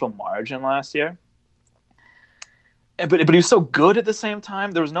substantial margin last year. But he was so good at the same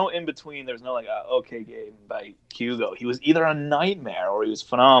time. There was no in between. There was no okay game by Hugo. He was either a nightmare or he was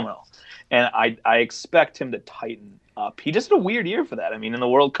phenomenal. And I expect him to tighten up. He just had a weird year for that. I mean, in the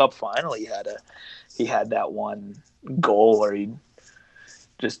World Cup final, he had that one goal where he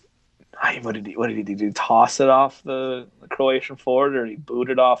just what did he do? Toss it off the Croatian forward, or he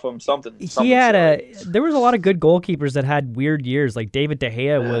booted off him? Something there was a lot of good goalkeepers that had weird years. Like David De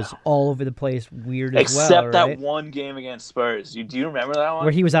Gea was all over the place, weird as well. Except that one game against Spurs. Do you remember that one?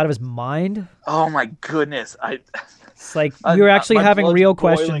 Where he was out of his mind? Oh my goodness! It's like you're actually having real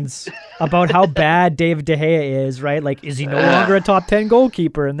questions about how bad David De Gea is, right? Like, is he no longer a top 10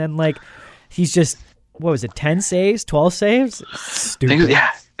 goalkeeper? And then he's just, what was it, 10 saves, 12 saves? Stupid.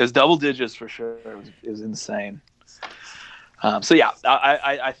 It was double digits for sure. It was insane.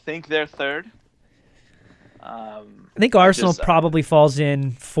 I think they're third. I think Arsenal probably falls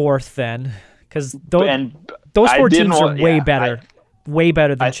in fourth then, because those four teams are way better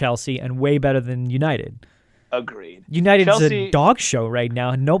than Chelsea and way better than United. Agreed. United's a dog show right now,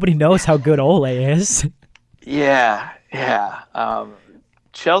 and nobody knows how good Ole is. Yeah.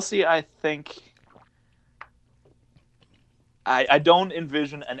 Chelsea, I think. I don't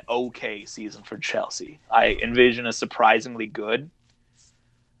envision an okay season for Chelsea. I envision a surprisingly good,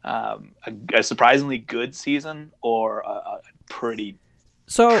 season, or a pretty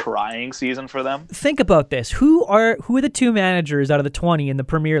trying season for them. Think about this: who are the two managers out of the 20 in the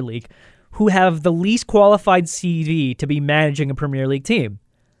Premier League who have the least qualified CV to be managing a Premier League team?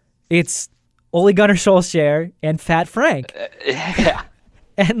 It's Ole Gunnar Solskjaer and Fat Frank.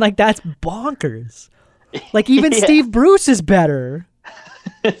 And that's bonkers. Even Steve Bruce is better.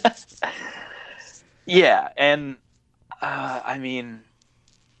 And I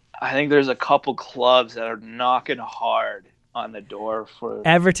think there's a couple clubs that are knocking hard on the door for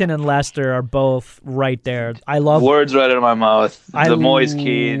Everton and Leicester are both right there. I love words right out of my mouth. The Moise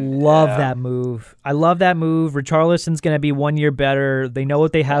Kean. Love that move. I love that move. Richarlison's going to be 1 year better. They know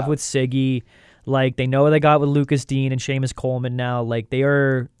what they have with Siggy. They know what they got with Lucas Dean and Seamus Coleman now.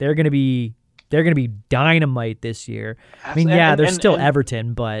 They're going to be dynamite this year. I mean, they're still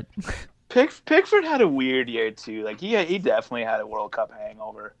Everton, but Pickford had a weird year too. He definitely had a World Cup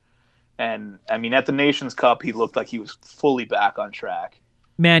hangover. And I mean, at the Nations Cup, he looked like he was fully back on track.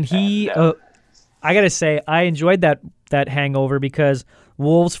 Man, I gotta say, I enjoyed that hangover because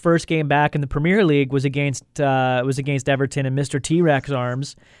Wolves' first game back in the Premier League was against Everton and Mr. T-Rex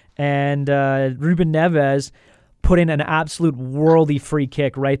arms, and Ruben Neves put in an absolute worldy free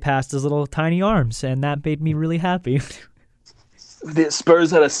kick right past his little tiny arms, and that made me really happy. The Spurs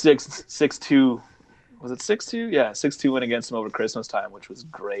had a 6-2. Was it 6-2? Yeah, 6-2 win against them over Christmas time, which was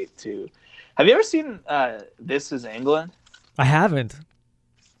great too. Have you ever seen This Is England? I haven't.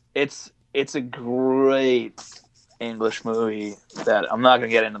 It's a great English movie that I'm not going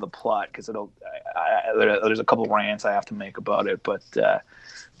to get into the plot because there's a couple rants I have to make about it. But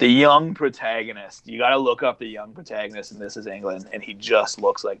the young protagonist, you got to look up the young protagonist, and This Is England, and he just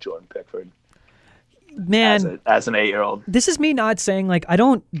looks like Jordan Pickford. Man, as an 8-year-old. This is me not saying, like, I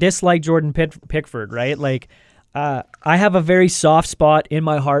don't dislike Jordan Pickford, right? Like, I have a very soft spot in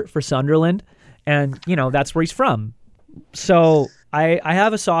my heart for Sunderland, and, you know, that's where he's from. So I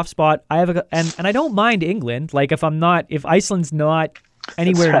have a soft spot. And I don't mind England. Like, if Iceland's not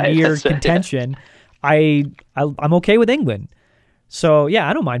anywhere near contention, I'm okay with England. So, yeah,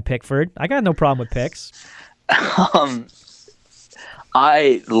 I don't mind Pickford. I got no problem with Picks.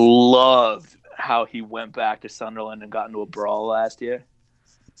 I loved how he went back to Sunderland and got into a brawl last year.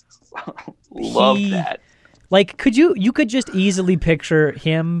 Loved that. Like, you could just easily picture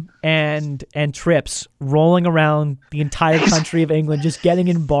him and Trips rolling around the entire country of England, just getting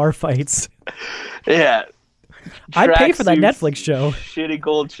in bar fights. Yeah. I'd pay for that Netflix show. Shitty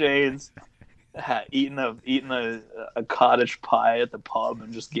gold chains. Eating a cottage pie at the pub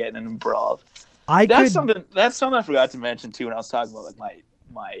and just getting in brawls. That's something I forgot to mention too when I was talking about like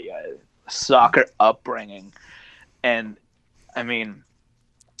my soccer upbringing. And I mean,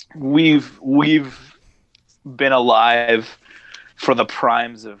 we've been alive for the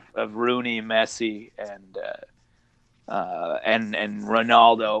primes of Rooney, Messi, and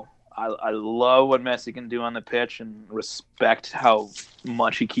Ronaldo. I love what Messi can do on the pitch and respect how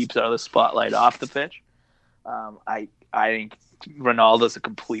much he keeps out of the spotlight off the pitch. I think Ronaldo's a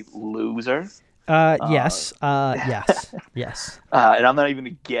complete loser. Yes. Yes. And I'm not even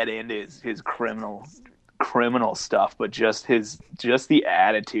going to get into his criminal stuff, but just the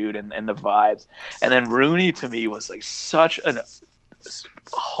attitude and the vibes. And then Rooney to me was like such a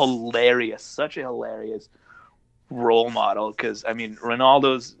hilarious role model, because I mean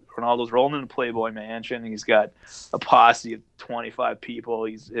Ronaldo's rolling in a Playboy mansion. He's got a posse of 25 people.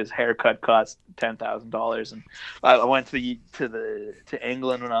 His haircut costs $10,000. And I went to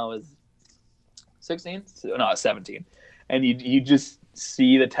England when I was 16. No, I was 17. And you just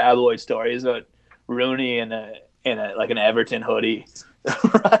see the tabloid stories about Rooney in an Everton hoodie,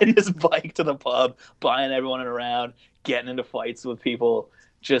 riding his bike to the pub, buying everyone around, getting into fights with people,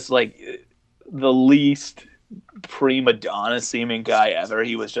 just like the least prima donna seeming guy ever.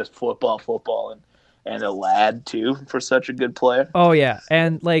 He was just football and a lad too for such a good player. Oh yeah.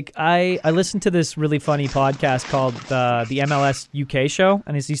 And like I listened to this really funny podcast called the MLS UK show,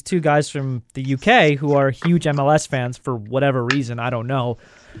 and it's these two guys from the UK who are huge MLS fans for whatever reason, I don't know.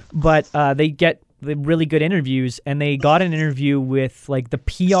 But they get the really good interviews, and they got an interview with like the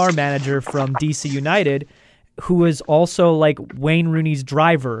PR manager from DC United, who was also like Wayne Rooney's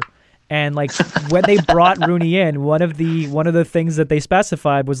driver. And like when they brought Rooney in, one of the things that they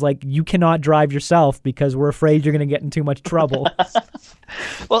specified was like, you cannot drive yourself because we're afraid you're going to get in too much trouble.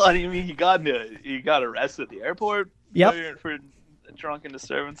 Well, I mean, he got arrested at the airport. Yep. For drunken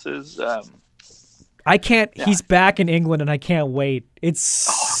disturbances. I can't. Yeah. He's back in England, and I can't wait. It's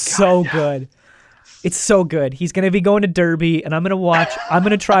so good. It's so good. He's going to be going to Derby, and I'm going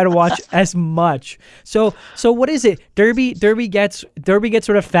to try to watch as much. So what is it? Derby gets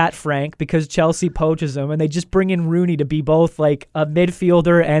sort of Fat Frank because Chelsea poaches him, and they just bring in Rooney to be both like a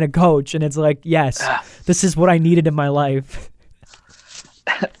midfielder and a coach, and it's like, yes, this is what I needed in my life.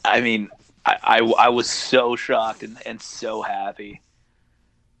 I mean, I was so shocked and so happy.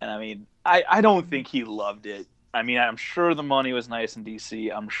 And I mean, I don't think he loved it. I mean, I'm sure the money was nice in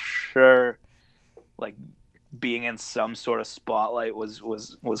DC. I'm sure like being in some sort of spotlight was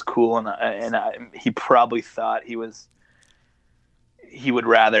cool, and he probably thought he would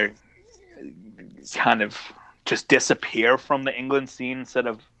rather kind of just disappear from the England scene instead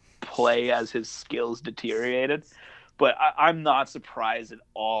of play as his skills deteriorated. But I'm not surprised at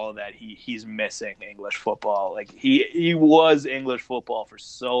all that he's missing English football. Like he was English football for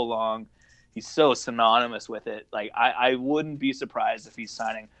so long. He's so synonymous with it. Like I wouldn't be surprised if he's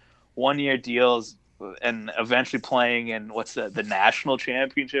signing 1-year deals and eventually playing in what's the national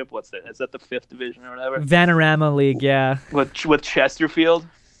championship? Is that the 5th division or whatever? Vanarama League, yeah. With Chesterfield.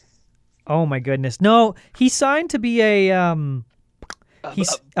 Oh my goodness! No, he signed to be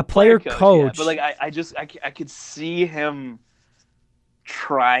he's a player coach. Yeah, but like I could see him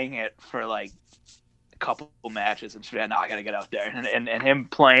trying it for like a couple matches and no, I gotta get out there and him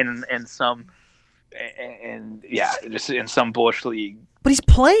playing in some just in some bush league. But he's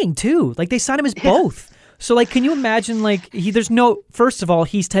playing too. Like they signed him as both. So like, can you imagine? Like first of all,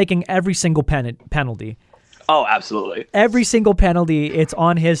 he's taking every single penalty. Oh, absolutely. Every single penalty, it's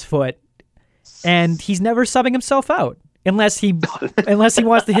on his foot, and he's never subbing himself out unless he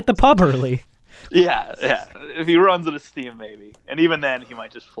wants to hit the pub early, Yeah. If he runs out of steam, maybe, and even then, he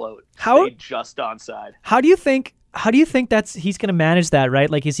might just float. Stay just onside. How do you think he's gonna manage that, right?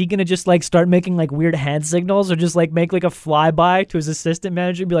 Like, is he gonna just like start making like weird hand signals, or just like make like a flyby to his assistant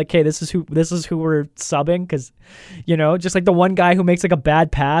manager and be like, "Hey, this is who we're subbing," because, just like the one guy who makes like a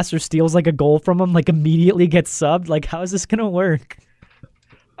bad pass or steals like a goal from him, like immediately gets subbed. Like, how is this gonna work?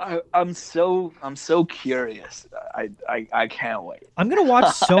 I'm so curious. I can't wait. I'm gonna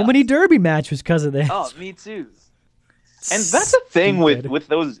watch so many Derby matches because of this. Oh, me too. And that's the thing with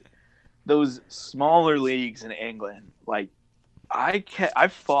those smaller leagues in England. Like, I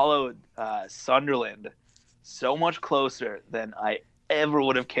followed Sunderland so much closer than I ever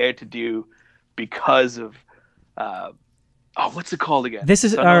would have cared to do because of what's it called again? This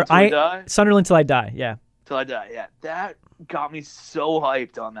is Sunderland Till I Die. Yeah. Till I Die. Yeah, that got me so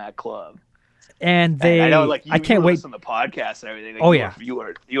hyped on that club. And I know, like, I can't wait on the podcast and everything. Like, you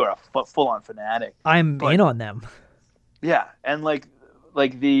are a full on fanatic. I'm in on them. Yeah, and like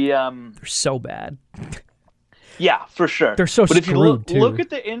the they're so bad. Yeah, for sure. They're so but if you screwed, look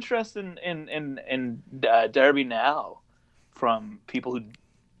at the interest in Derby now from people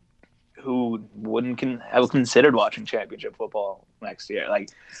who wouldn't have considered watching championship football next year, like,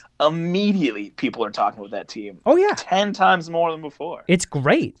 immediately people are talking about that team. Oh yeah, 10 times more than before. It's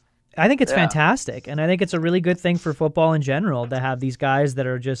great. I think it's fantastic, and I think it's a really good thing for football in general to have these guys that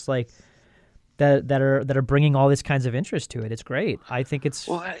are just like that are bringing all this kinds of interest to it. It's great. I think it's.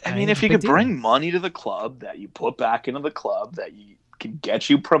 Well, I mean, if you could bring money to the club that you put back into the club, that you can get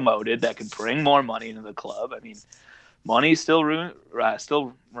you promoted, that could bring more money into the club. I mean, money still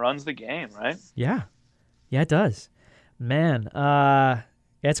runs the game, right? Yeah, it does. Man,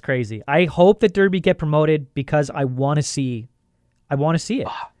 that's crazy. I hope that Derby get promoted because I want to see it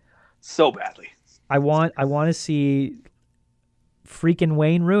so badly. I want to see freaking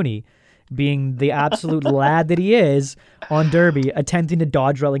Wayne Rooney being the absolute lad that he is on Derby, attempting to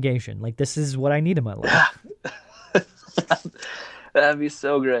dodge relegation. Like, this is what I need in my life. That'd be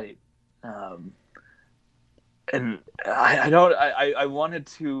so great. And I wanted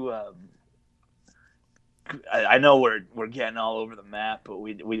to. I know we're getting all over the map, but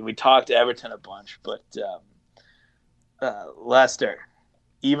we talked Everton a bunch, but Leicester,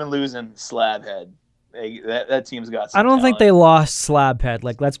 even losing Slabhead, that team's got some I don't talent. think they lost Slabhead.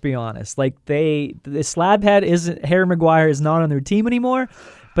 Like, let's be honest. Like, the Slabhead isn't. Harry Maguire is not on their team anymore,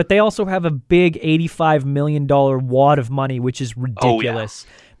 but they also have a big $85 million wad of money, which is ridiculous. Oh,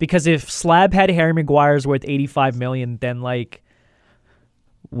 yeah. Because if Slabhead Harry Maguire is worth $85 million, then, like,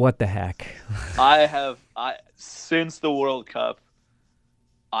 what the heck? Since the World Cup,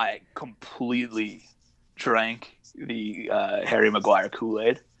 I completely drank the Harry Maguire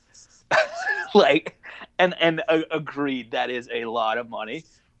Kool-Aid. Like, and agreed, that is a lot of money.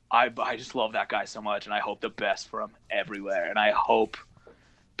 I just love that guy so much, and I hope the best for him everywhere. And I hope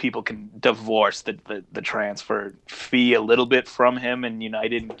people can divorce the transfer fee a little bit from him, and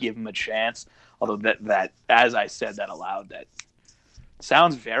United and give him a chance. Although that as I said that aloud, that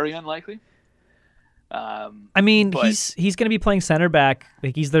sounds very unlikely. I mean, he's going to be playing center back.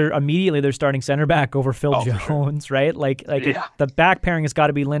 Like, they're starting center back over Phil Jones, sure. Right? Like yeah. The back pairing has got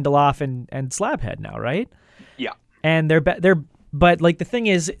to be Lindelof and Slabhead now, right? Yeah. And but like the thing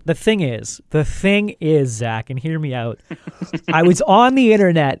is, Zach, and hear me out. I was on the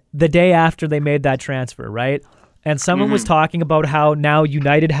internet the day after they made that transfer, right? And someone was talking about how now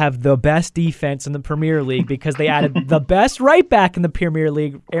United have the best defense in the Premier League because they added the best right back in the Premier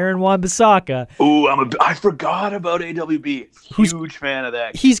League, Aaron Wan-Bissaka. Ooh, I forgot about AWB. Huge fan of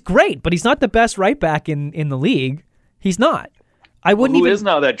that. He's great, but he's not the best right back in the league. He's not. Who is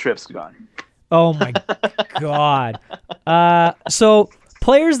now that Tripp's gone? Oh my God. So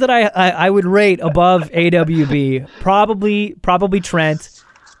players that I would rate above AWB, probably Trent,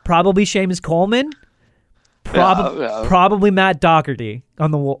 probably Seamus Coleman. Probably Matt Doherty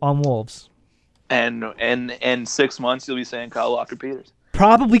on Wolves. And in 6 months you'll be saying Kyle Walker-Peters.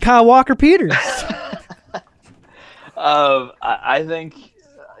 Probably Kyle Walker-Peters. I think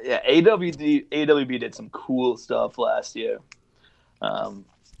AWB did some cool stuff last year.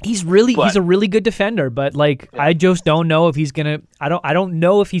 He's a really good defender, but I just don't know if he's gonna. I don't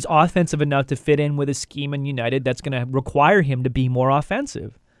know if he's offensive enough to fit in with a scheme in United that's gonna require him to be more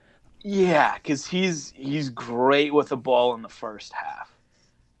offensive. Yeah, because he's great with the ball in the first half,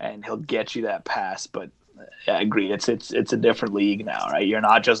 and he'll get you that pass. But yeah, I agree, it's a different league now, right? You're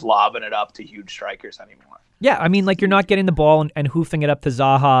not just lobbing it up to huge strikers anymore. Yeah, I mean, you're not getting the ball and hoofing it up to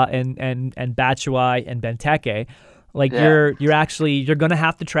Zaha and Batshuayi and Benteke. You're gonna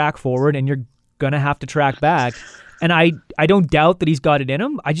have to track forward and you're gonna have to track back. And I don't doubt that he's got it in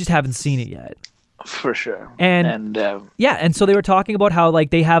him. I just haven't seen it yet. For sure. And yeah, and so they were talking about how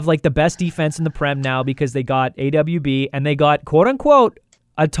like they have like the best defense in the Prem now because they got AWB and they got quote unquote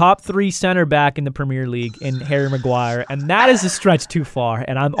a top 3 center back in the Premier League in Harry Maguire, and that is a stretch too far.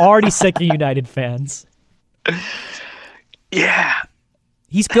 And I'm already sick of United fans. Yeah,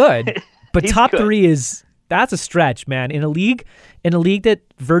 he's good, but He's top good. 3 that's a stretch, man. In a league that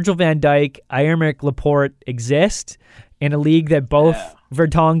Virgil van Dijk, Aymeric Laporte exist, in a league that both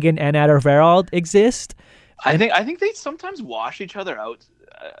Vertonghen and Alderweireld exist. I think they sometimes wash each other out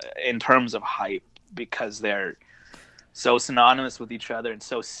in terms of hype because they're so synonymous with each other and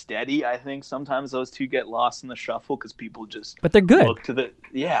so steady. I think sometimes those two get lost in the shuffle because people just But they're good. look to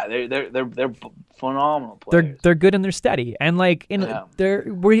they're phenomenal players. They're good and they're steady. And like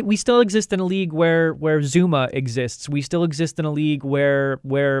we still exist in a league where Zuma exists. We still exist in a league where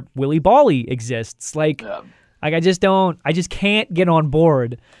Willy Bally exists. Like I just can't get on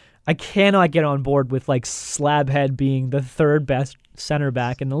board. I cannot get on board with like Slabhead being the 3rd best center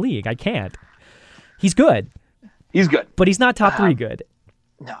back in the league. I can't. He's good. He's good, but he's not top 3 good.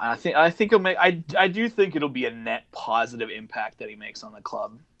 No, I think it'll make. I do think it'll be a net positive impact that he makes on the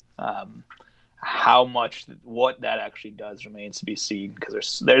club. How much what that actually does remains to be seen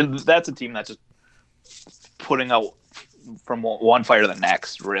because that's a team that's just putting out from one fight to the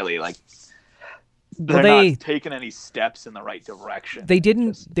next. Really, like they're not taking any steps in the right direction. They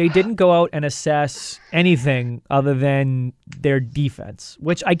didn't go out and assess anything other than their defense,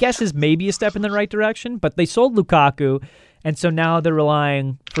 which I guess is maybe a step in the right direction. But they sold Lukaku, and so now they're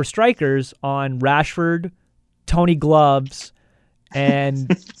relying for strikers on Rashford, Tony Gloves, and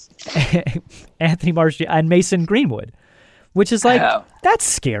Anthony Martial and Mason Greenwood, which is like that's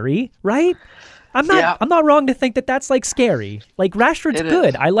scary, right? I'm not wrong to think that that's like scary. Like Rashford's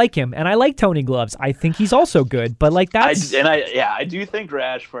good. I like him, and I like Tony Gloves. I think he's also good, but like that's I do think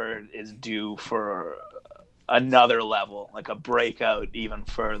Rashford is due for another level, like a breakout even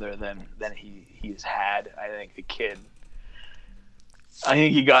further than he's had. I think the kid. I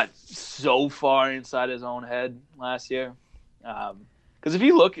think he got so far inside his own head last year. Because if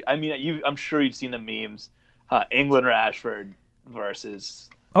you look, I mean, I'm sure you've seen the memes. England Rashford versus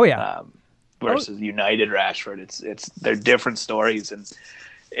versus United Rashford. It's they're different stories,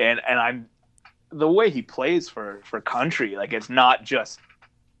 and I'm the way he plays for country. Like it's not just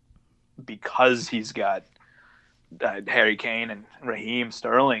because he's got Harry Kane and Raheem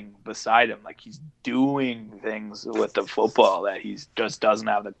Sterling beside him. Like he's doing things with the football that he just doesn't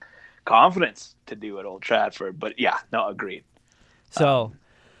have the confidence to do at Old Trafford. But yeah, no, agreed. So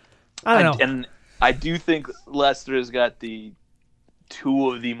I don't know, and I do think Leicester has got the two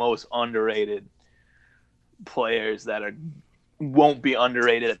of the most underrated players that won't be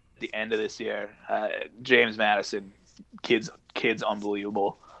underrated at the end of this year. James Maddison, kid's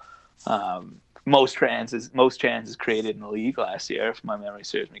unbelievable. Most chances created in the league last year, if my memory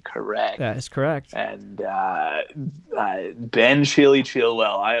serves me correct. That is correct. And Ben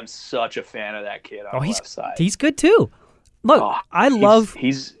Chilwell, I am such a fan of that kid on the left side. He's good too. Look, I love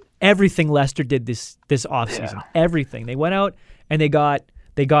everything Leicester did this offseason. Yeah. Everything. They went out and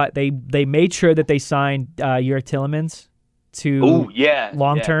they made sure that they signed Jurgen Tielemans to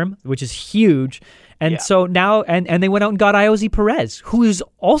long term, which is huge. And so now and they went out and got Iosi Perez, who is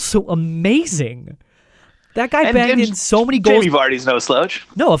also amazing. That guy banged in so many goals. Jamie Vardy's no slouch.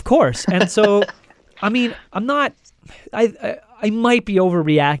 No, of course. And so I mean, I'm not I might be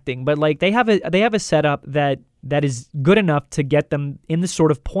overreacting, but like they have a setup that is good enough to get them in the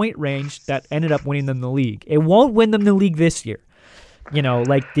sort of point range that ended up winning them the league. It won't win them the league this year. You know,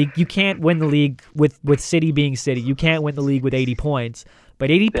 like you can't win the league with City being City. You can't win the league with 80 points. But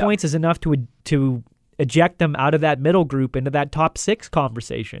 80 points is enough to eject them out of that middle group into that top 6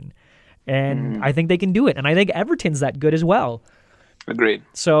 conversation. And I think they can do it. And I think Everton's that good as well. Agreed.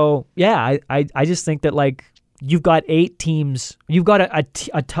 So, yeah, I just think that, like, you've got 8 teams. You've got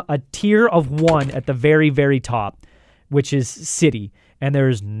a tier of 1 at the very, very top, which is City. And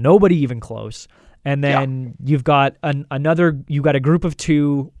there's nobody even close. And then you've got you got a group of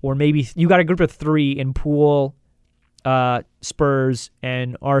 2, or maybe you got a group of 3 in Pool, Spurs,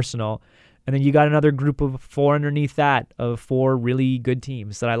 and Arsenal. And then you got another group of 4 underneath that of 4 really good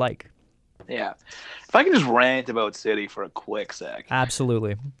teams that I like. Yeah. If I can just rant about City for a quick sec.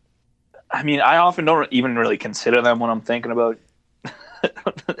 Absolutely. I mean, I often don't even really consider them when I'm thinking about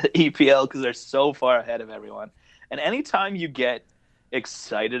the EPL because they're so far ahead of everyone. And anytime you get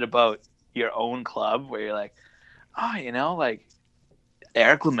excited about your own club where you're like, oh, you know, like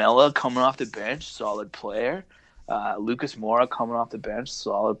Eric Lamela coming off the bench, solid player. Lucas Moura coming off the bench,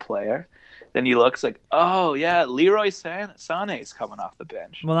 solid player. Then you look, it's like, oh, yeah, Leroy Sané's coming off the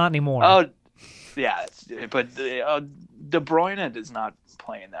bench. Well, not anymore. Oh, Yeah, but De Bruyne is not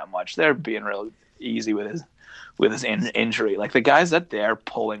playing that much. They're being real easy with his injury. Like the guys that they're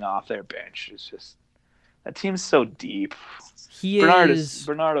pulling off their bench is just that team's so deep.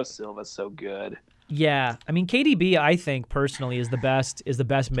 Bernardo Silva's so good. Yeah, I mean KDB, I think personally is the best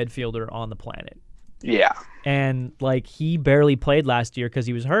midfielder on the planet. Yeah, and like he barely played last year because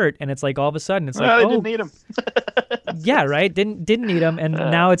he was hurt, and it's like all of a sudden it's they didn't need him. Yeah, right. Didn't need him, and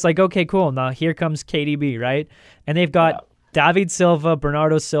now it's like okay, cool. Now here comes KDB, right? And they've got David Silva,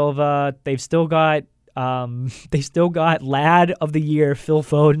 Bernardo Silva. They've still got Lad of the Year, Phil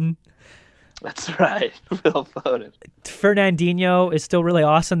Foden. That's right, Phil Foden. Fernandinho is still really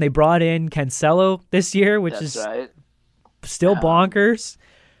awesome. They brought in Cancelo this year, which is still bonkers.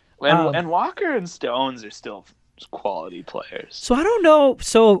 And Walker and Stones are still quality players. So I don't know.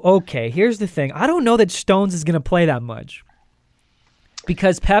 So, okay, here's the thing. I don't know that Stones is going to play that much.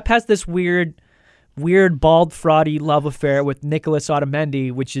 Because Pep has this weird, bald, fraudy love affair with Nicolas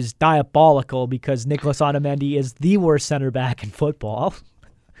Otamendi, which is diabolical because Nicolas Otamendi is the worst center back in football.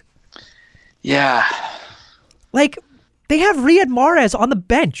 Yeah. Like, they have Riyad Mahrez on the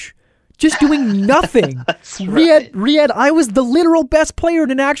bench. Just doing nothing. That's right. Riyad, I was the literal best player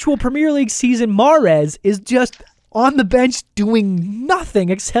in an actual Premier League season. Mahrez is just on the bench doing nothing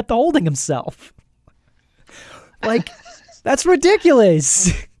except holding himself. Like, that's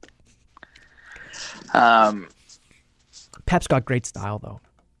ridiculous. Pep's got great style, though.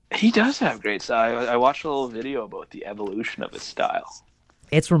 He does have great style. I watched a little video about the evolution of his style.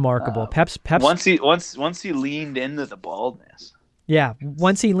 It's remarkable. Pep's once he leaned into the baldness. Yeah,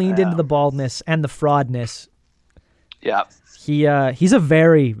 once he leaned into the baldness and the fraudness. Yeah. He's a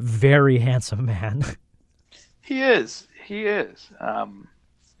very, very handsome man. He is.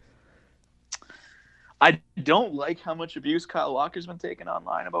 I don't like how much abuse Kyle Walker's been taking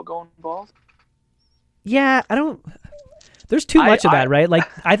online about going bald. Yeah, I don't. There's too much of that, right? Like,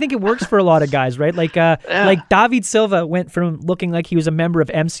 I think it works for a lot of guys, right? Like, like David Silva went from looking like he was a member of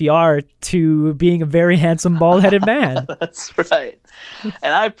MCR to being a very handsome, bald-headed man. That's right.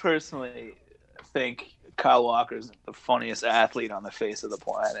 And I personally think Kyle Walker's the funniest athlete on the face of the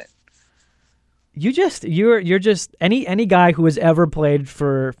planet. You're just any guy who has ever played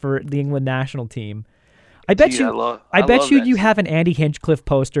for the England national team. I bet you have an Andy Hinchcliffe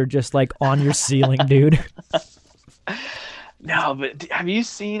poster just like on your ceiling, dude. No, but have you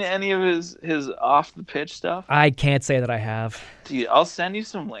seen any of his off the pitch stuff? I can't say that I have. Dude, I'll send you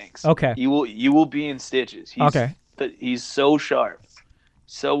some links. Okay. You will be in stitches. He's so sharp,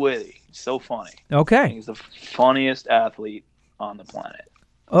 so witty, so funny. Okay. He's the funniest athlete on the planet.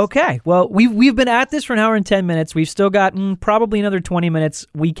 Okay. Well, we've been at this for an hour and 10 minutes. We've still got probably another 20 minutes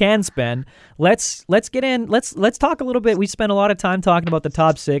we can spend. Let's get in. Let's talk a little bit. We spent a lot of time talking about the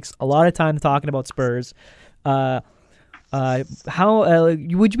top six, a lot of time talking about Spurs. How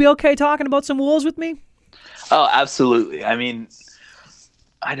would you be okay talking about some Wolves with me? Oh, absolutely. I mean,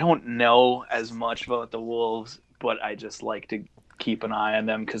 I don't know as much about the Wolves, but I just like to keep an eye on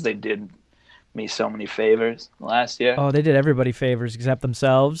them because they did me so many favors last year. Oh, they did everybody favors except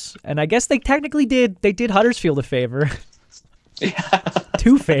themselves, and I guess they technically did. They did Huddersfield a favor. Yeah,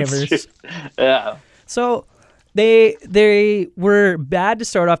 2 favors. Yeah. So they were bad to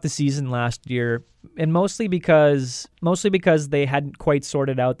start off the season last year. And mostly because they hadn't quite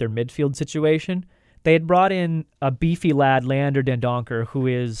sorted out their midfield situation. They had brought in a beefy lad, Leander Dendoncker, who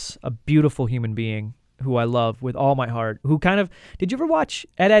is a beautiful human being, who I love with all my heart. Who did you ever watch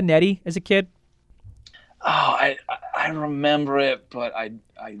Ed, Edd n Eddy as a kid? Oh, I remember it, but I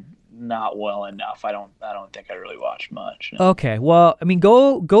not well enough. I don't think I really watched much. No. Okay, well, I mean,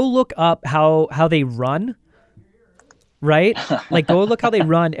 go look up how they run, right? Like, go look how they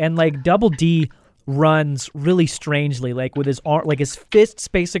run, and like Double D runs really strangely, like with his arm, like his fists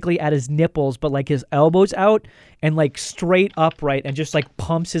basically at his nipples, but like his elbows out and like straight upright, and just like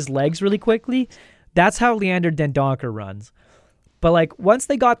pumps his legs really quickly. That's how Leander Dendoncker runs. But like once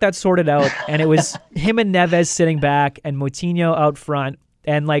they got that sorted out, and it was him and Neves sitting back and Moutinho out front,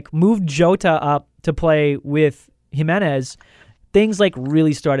 and like moved Jota up to play with Jimenez, things like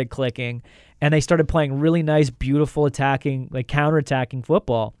really started clicking, and they started playing really nice, beautiful attacking, like counter-attacking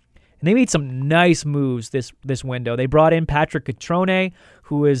football. And they made some nice moves this window. They brought in Patrick Catrone,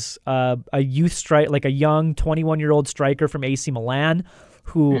 who is a youth like a young 21-year-old striker from AC Milan,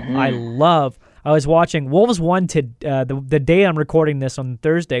 who I love. I was watching Wolves won the day I'm recording this on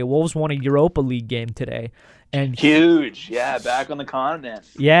Thursday. Wolves won a Europa League game today, and huge, yeah, back on the continent.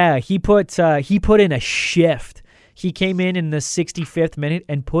 Yeah, he put in a shift. He came in the 65th minute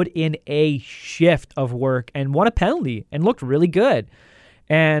and put in a shift of work and won a penalty and looked really good.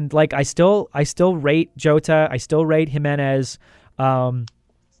 And like I still rate Jota. I still rate Jimenez.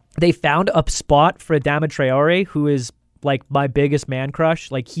 They found a spot for Adama Traore, who is like my biggest man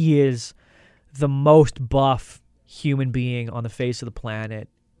crush. Like he is the most buff human being on the face of the planet,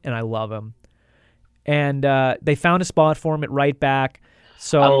 and I love him. And they found a spot for him at right back.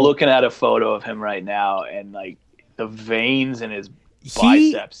 So I'm looking at a photo of him right now, and like the veins in his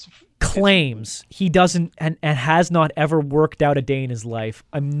biceps. Claims he doesn't and has not ever worked out a day in his life.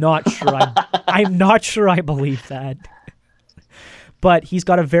 I'm not sure. I'm not sure I believe that. But he's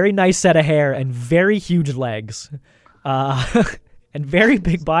got a very nice set of hair and very huge legs, and very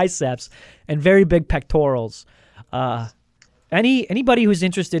big biceps and very big pectorals. Anybody who's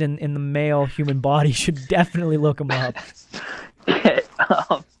interested in the male human body should definitely look him up.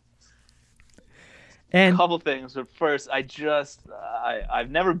 And a couple things. But first, I've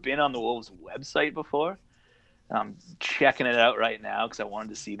never been on the Wolves website before. I'm checking it out right now because I wanted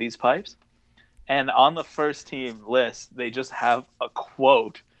to see these pipes. And on the first team list, they just have a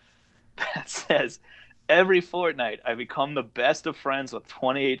quote that says, "Every fortnight, I become the best of friends with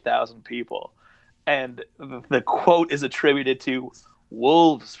 28,000 people." And the quote is attributed to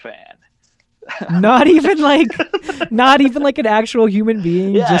Wolves fan. Not even like an actual human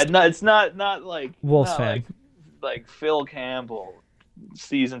being. Yeah, just it's not like Wolves fan. Like Phil Campbell,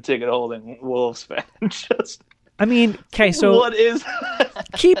 season ticket holding Wolves fan. Just I mean, okay, so what is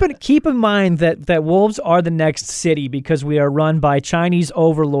keep in mind that Wolves are the next city because we are run by Chinese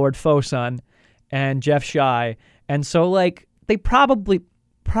overlord Fosun and Jeff Shai, and so like they probably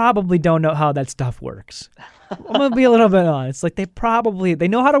don't know how that stuff works. I'm gonna be a little bit honest. Like they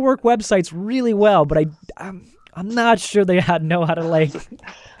know how to work websites really well, but I'm not sure they know how to like.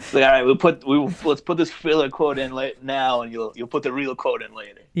 All right, let's put this filler quote in now, and you'll put the real quote in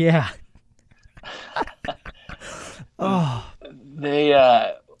later. Yeah. Oh,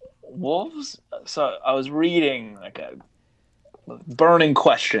 they Wolves. So I was reading like a burning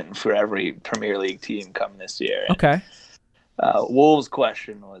question for every Premier League team coming this year. Okay. Wolves'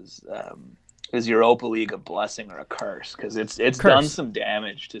 question was, is Europa League a blessing or a curse? Because it's done some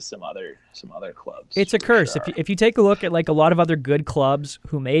damage to some other clubs. It's a curse. Sure. If you take a look at like a lot of other good clubs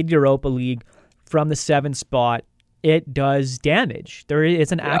who made Europa League from the 7th spot, it does damage.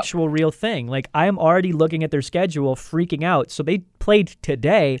 It's an actual real thing. Like I am already looking at their schedule, freaking out. So they played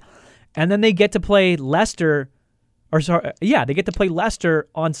today, and then they get to play Leicester. They get to play Leicester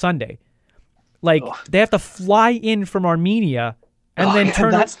on Sunday. Like they have to fly in from Armenia and then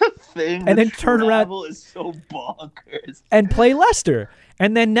turn. That's the thing. And then turn around. Is so bonkers. And play Leicester,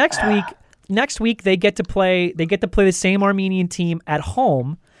 and then next week they get to play. They get to play the same Armenian team at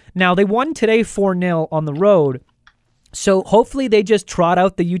home. Now they won today 4-0 on the road, so hopefully they just trot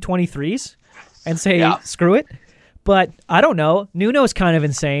out the U23s and say screw it. But I don't know. Nuno's kind of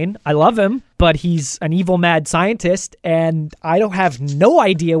insane. I love him, but he's an evil mad scientist, and I don't have no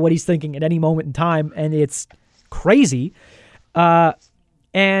idea what he's thinking at any moment in time, and it's crazy.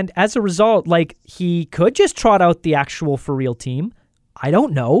 And as a result, like he could just trot out the actual for real team. I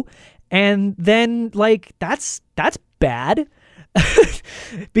don't know. And then like that's bad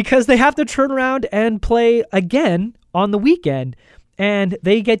because they have to turn around and play again on the weekend, and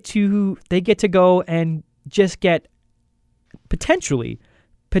they get to go and just get potentially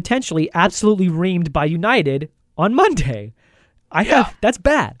absolutely reamed by United on Monday. That's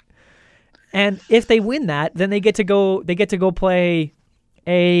bad. And if they win that, then they get to go play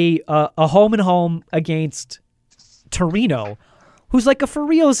a home and home against Torino, who's like a for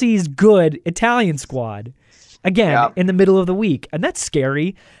realsies good Italian squad. Again, in the middle of the week. And that's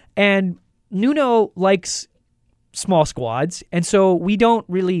scary. And Nuno likes small squads, and so we don't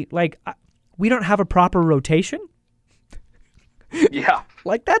have a proper rotation. Yeah.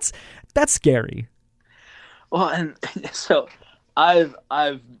 Like that's scary. Well, and so I've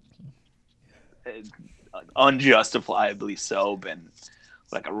unjustifiably so been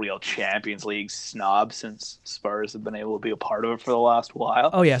like a real Champions League snob since Spurs have been able to be a part of it for the last while.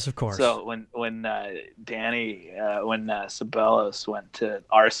 Oh yes, of course. So when Ceballos went to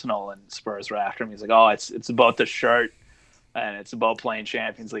Arsenal and Spurs were after him, he's like, "Oh, it's about the shirt and it's about playing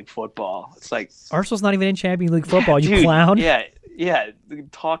Champions League football." It's like Arsenal's not even in Champions League football, you clown. Yeah.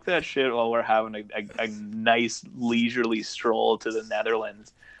 Talk that shit while we're having a nice leisurely stroll to the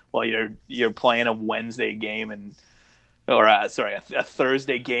Netherlands while you're playing a Wednesday game a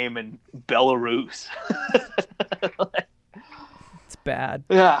Thursday game in Belarus. It's bad.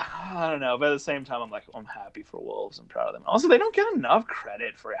 Yeah, I don't know, but at the same time, I'm happy for Wolves. I'm proud of them. Also, they don't get enough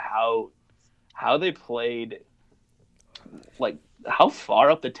credit for how they played like how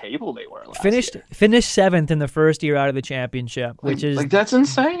far up the table they were last Finished year. 7th in the first year out of the championship, which is like that's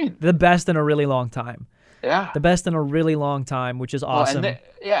insane. the best in a really long time. Yeah, The best in a really long time, which is awesome.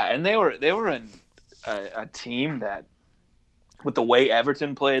 And they were in a team that, with the way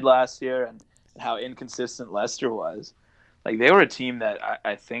Everton played last year and how inconsistent Leicester was, like they were a team that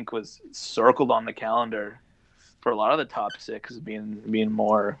I think was circled on the calendar for a lot of the top six being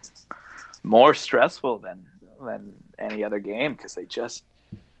more stressful than any other game, because they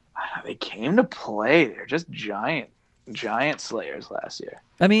came to play. They're just giant slayers last year.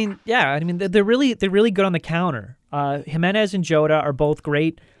 I mean, yeah, they're really good on the counter. Jimenez and Jota are both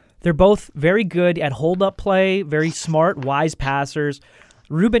great. They're both very good at hold-up play, very smart, wise passers.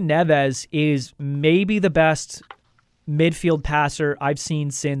 Ruben Neves is maybe the best midfield passer I've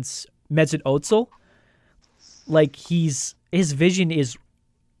seen since Mesut Ozil. Like, his vision is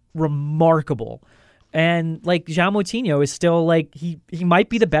remarkable. And, like, Jean Moutinho is still, like, he might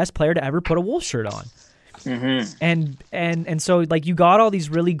be the best player to ever put a Wolves shirt on. Mm-hmm. And so, like, you got all these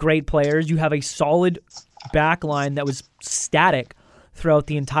really great players. You have a solid back line that was static throughout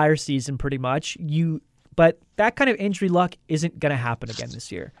the entire season, pretty much. But that kind of injury luck isn't going to happen again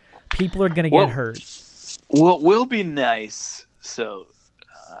this year. People are going to get hurt. What will be nice, so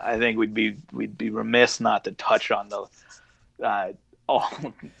I think we'd be remiss not to touch on the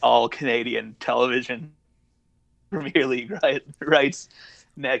all Canadian television Premier League rights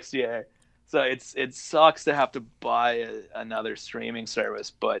next year. So it sucks to have to buy another streaming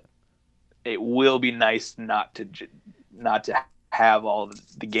service, but it will be nice not to have all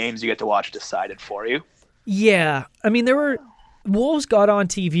the games you get to watch decided for you. Yeah, I mean, Wolves got on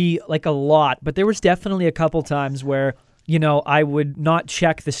TV like a lot, but there was definitely a couple times where, you know, I would not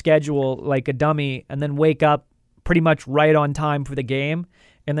check the schedule like a dummy and then wake up pretty much right on time for the game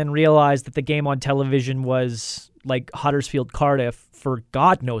and then realize that the game on television was like Huddersfield Cardiff for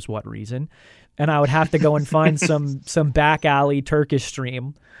God knows what reason. And I would have to go and find some back alley Turkish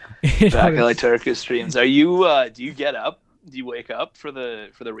stream. Back alley Turkish streams. Are you do you get up? Do you wake up for the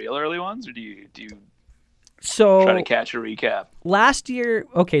real early ones, or do you try to catch a recap? Last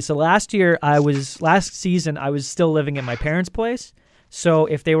season I was still living at my parents' place. So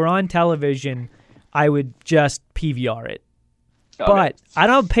if they were on television, I would just PVR it. Okay. But I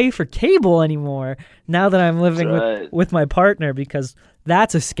don't pay for cable anymore now that I'm living with my partner, because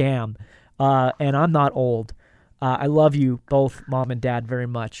that's a scam. And I'm not old. I love you both, Mom and Dad, very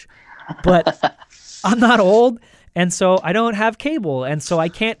much. But I'm not old, and so I don't have cable, and so I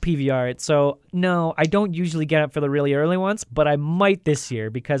can't PVR it. So, no, I don't usually get up for the really early ones, but I might this year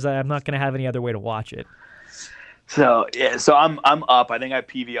because I'm not going to have any other way to watch it. So, yeah, so I'm up. I think I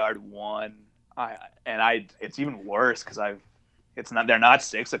PVR'd one. It's even worse because they're not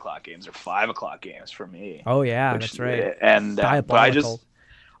 6 o'clock games, they're 5 o'clock games for me. Oh, yeah, that's right. And but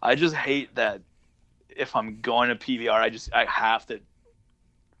I just hate that if I'm going to PVR, I have to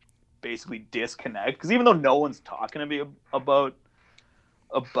basically disconnect, because even though no one's talking to me about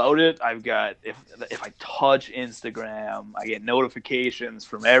it, I've got if I touch Instagram, I get notifications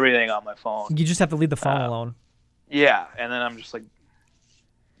from everything on my phone. You just have to leave the phone alone. Yeah, and then I'm just like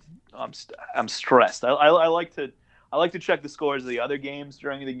I'm stressed. I like to check the scores of the other games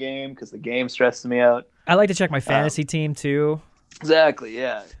during the game because the game stresses me out. I like to check my fantasy team too. Exactly,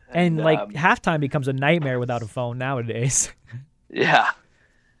 yeah. And like halftime becomes a nightmare without a phone nowadays. Yeah.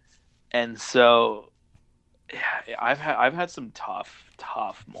 And so, yeah, I've had some tough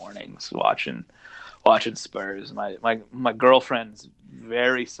mornings watching Spurs. My girlfriend's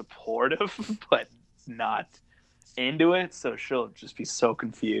very supportive, but not into it, so she'll just be so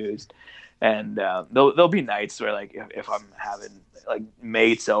confused. And there'll be nights where, like, if I'm having like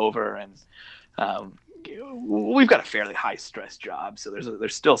mates over and we've got a fairly high stress job, so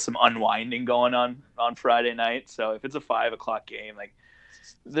there's still some unwinding going on Friday night. So if it's a 5 o'clock game, like,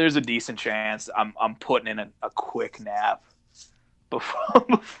 there's a decent chance I'm putting in a quick nap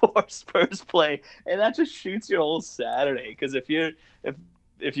before Spurs play, and that just shoots your whole Saturday. Because if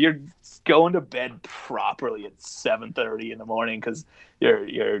you're going to bed properly at 7:30 in the morning because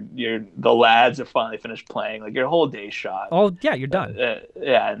the lads have finally finished playing, like, your whole day's shot. Oh yeah, you're done.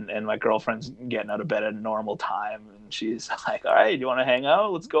 And my girlfriend's getting out of bed at a normal time, and she's like, "All right, do you want to hang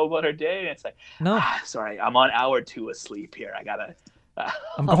out? Let's go about our day." And it's like, no, sorry, I'm on hour 2 of sleep here. I gotta.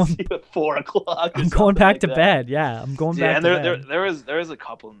 I'm going see you at 4 o'clock. I'm going back to bed. Yeah, I'm going back. And to bed. there was a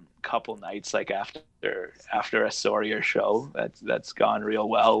couple nights, like after a Sawyer show that's gone real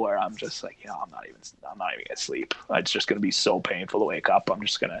well, where I'm just like, I'm not even gonna sleep. It's just gonna be so painful to wake up. I'm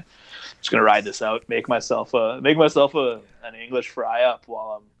just gonna ride this out, make myself an English fry up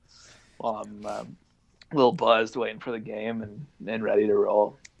while I'm a little buzzed, waiting for the game and ready to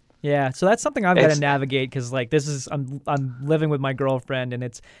roll. Yeah, so that's something I've got to navigate because like I'm living with my girlfriend and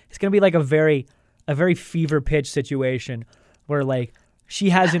it's gonna be like a very fever pitch situation where like she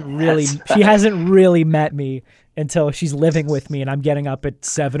hasn't really met me until she's living with me and I'm getting up at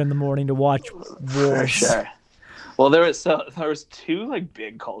 7 a.m. to watch Wolves. For sure. Well, there was three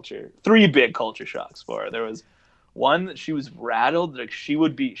big culture shocks for her. There was one that she was rattled. Like she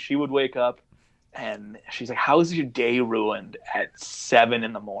would wake up and she's like, "How is your day ruined at 7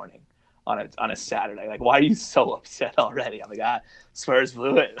 a.m. on a Saturday? Like, why are you so upset already?" I'm like, Spurs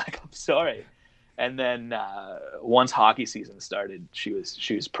blew it. Like, I'm sorry. And then once hockey season started, she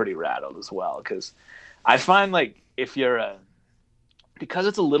was pretty rattled as well because I find like if you're because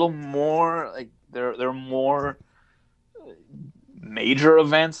it's a little more like there are more major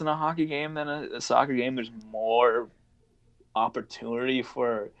events in a hockey game than a soccer game. There's more opportunity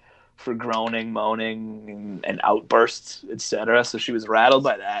for groaning, moaning, and outbursts, etc. So she was rattled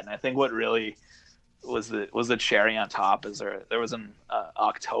by that, and I think what really was the cherry on top is there was an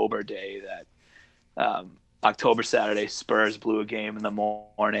October day that October Saturday, Spurs blew a game in the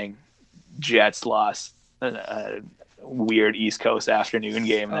morning, Jets lost a weird East Coast afternoon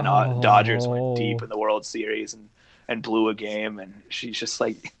game, and then Dodgers went deep in the World Series and blew a game, and she's just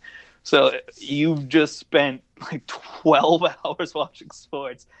like, so you've just spent like 12 hours watching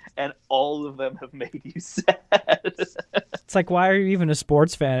sports and all of them have made you sad. It's like, why are you even a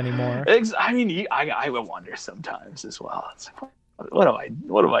sports fan anymore? I mean, I would wonder sometimes as well. It's like, what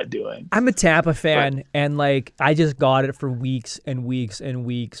am I doing? I'm a Tampa fan, and like I just got it for weeks and weeks and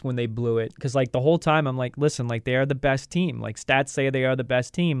weeks when they blew it, because like the whole time I'm like, listen, like they are the best team. Like stats say they are the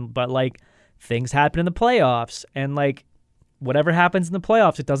best team, but like things happen in the playoffs, and like whatever happens in the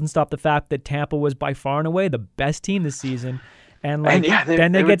playoffs, it doesn't stop the fact that Tampa was by far and away the best team this season. And like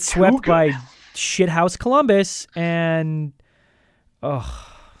then they get swept by shithouse Columbus, and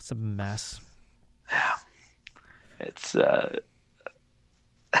it's a mess. Yeah,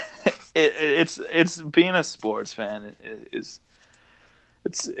 it's being a sports fan it's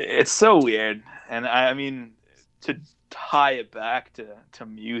so weird. And I mean, to tie it back to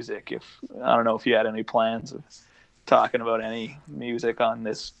music, if I don't know if you had any plans of talking about any music on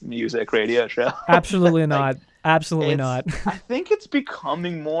this music radio show. Absolutely not. Absolutely not. I think it's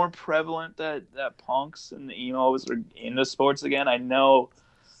becoming more prevalent that punks and emos are into sports again. I know,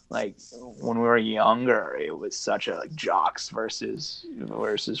 like when we were younger, it was such a like jocks versus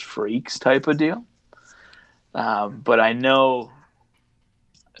freaks type of deal. But I know,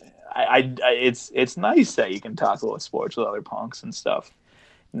 it's nice that you can talk about sports with other punks and stuff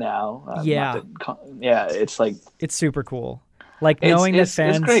now. It's like it's super cool. Like knowing that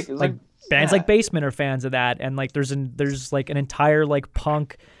fans like bands like Basement are fans of that, and like there's like an entire like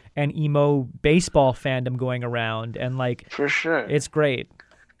punk and emo baseball fandom going around, and like for sure it's great.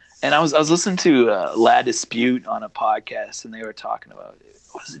 And I was listening to La Dispute on a podcast, and they were talking about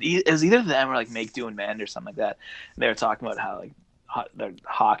it was either them or like Make Do and Mend or something like that. And they were talking about how like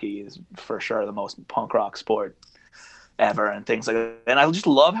hockey is for sure the most punk rock sport ever and things like that. And I just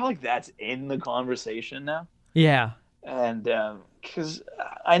love how like that's in the conversation now. Yeah. And because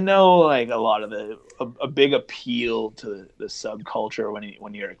I know like a lot of a big appeal to the subculture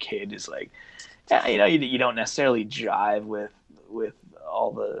when you're a kid is like, you don't necessarily jive with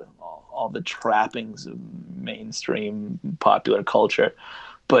all the trappings of mainstream popular culture,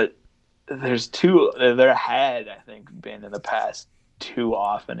 but there had, I think, been in the past too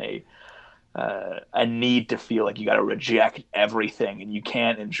often a need to feel like you got to reject everything and you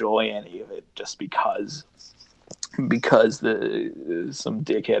can't enjoy any of it just because some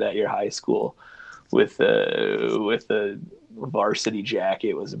dickhead at your high school with a varsity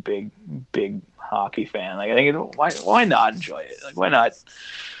jacket was a big hockey fan. Like I think why not enjoy it? Like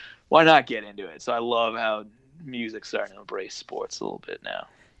why not get into it? So I love how music's starting to embrace sports a little bit now.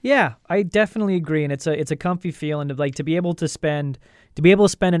 Yeah, I definitely agree, and it's a comfy feeling of like to be able to spend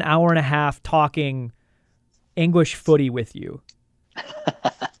an hour and a half talking English footy with you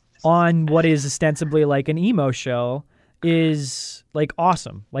on what is ostensibly like an emo show is like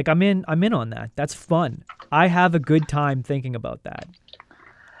awesome. Like I'm in on that. That's fun. I have a good time thinking about that.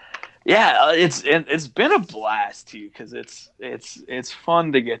 Yeah, it's been a blast too, because it's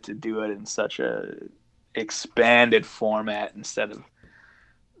fun to get to do it in such a expanded format instead of.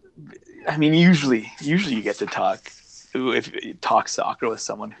 I mean, usually you get to talk soccer with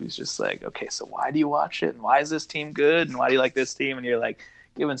someone who's just like, okay, so why do you watch it, and why is this team good, and why do you like this team, and you're like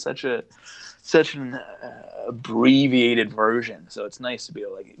given such an abbreviated version. So it's nice to be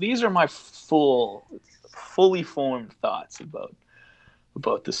like, these are my fully formed thoughts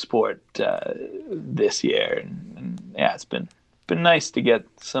the sport this year, and yeah, it's been nice to get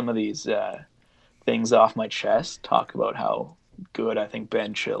some of these things off my chest. Talk about how good I think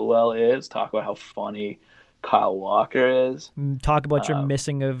Ben Chilwell is. Talk about how funny Kyle Walker is. Talk about your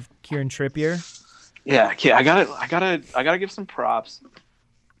missing of Kieran Trippier. Yeah, I gotta give some props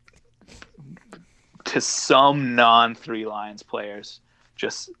to some non-Three Lions players,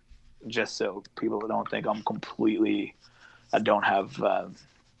 just so people don't think I don't have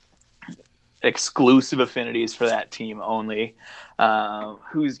exclusive affinities for that team only.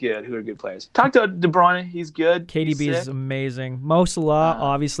 Who's good? Who are good players? Talk to De Bruyne. He's good. KDB is amazing. Mo Salah,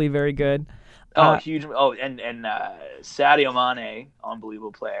 obviously very good. Huge. And Sadio Mane,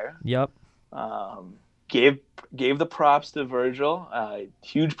 unbelievable player. Yep. Gave the props to Virgil.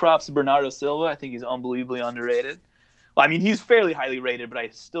 Huge props to Bernardo Silva. I think he's unbelievably underrated. Well, I mean, he's fairly highly rated, but I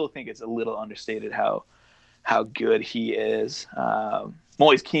still think it's a little understated how good he is.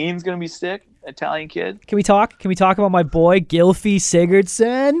 Moise Keane's gonna be sick. Italian kid. Can we talk about my boy Gylfi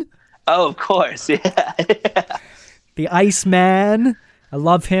Sigurdsson? Oh, of course, yeah. The Iceman. I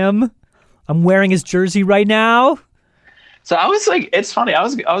love him. I'm wearing his jersey right now. So I was like, it's funny. I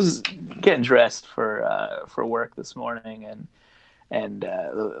was getting dressed for work this morning, and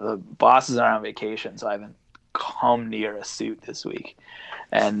the bosses are on vacation, so I haven't come near a suit this week.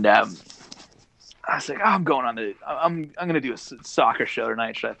 And I was like, I'm gonna do a soccer show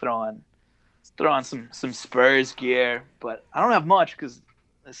tonight. Should I throw on some Spurs gear? But I don't have much because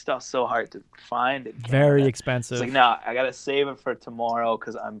this stuff's so hard to find. Very expensive. It's like, no, I gotta save it for tomorrow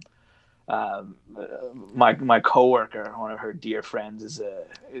because I'm. My coworker, one of her dear friends,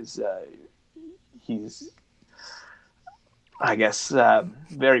 he's I guess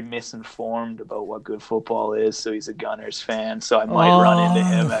very misinformed about what good football is. So he's a Gunners fan. So I might run into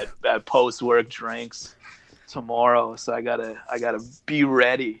him at post work drinks tomorrow. So I gotta be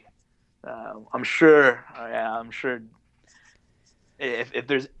ready. I'm sure. If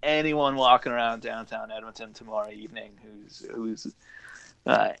there's anyone walking around downtown Edmonton tomorrow evening who's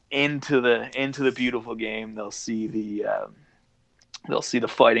into the beautiful game, they'll see the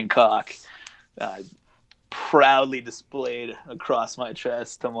fighting cock proudly displayed across my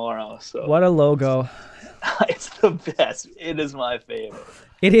chest tomorrow. So what a logo. It's the best. It is my favorite.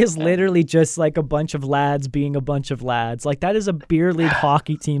 It is literally just like a bunch of lads being a bunch of lads. Like, that is a beer league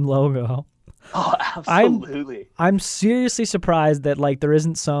hockey team logo. Oh, absolutely. I'm seriously surprised that like there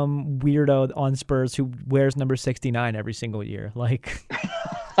isn't some weirdo on Spurs who wears number 69 every single year. Like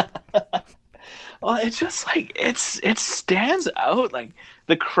well, it's just like it stands out. Like,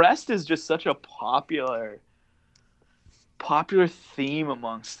 the crest is just such a popular theme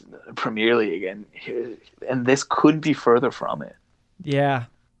amongst the Premier League, and this couldn't be further from it. Yeah.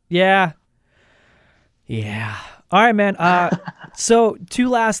 All right, man. So 2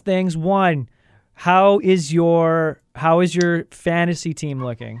 last things. One, how is your fantasy team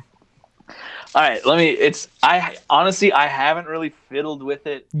looking? All right, I honestly haven't really fiddled with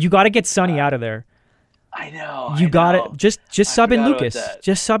it. You got to get Sonny out of there. I know. You got it. Just sub in Lucas.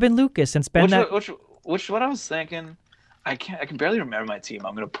 Just sub in Lucas and spend that. Which what I was thinking. I can barely remember my team.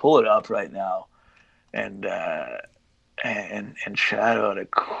 I'm gonna pull it up right now, and chat about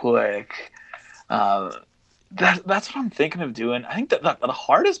it quick. That's what I'm thinking of doing. I think that the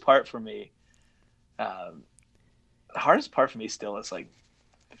hardest part for me, still is like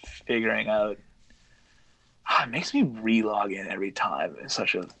figuring out. It makes me re-log in every time in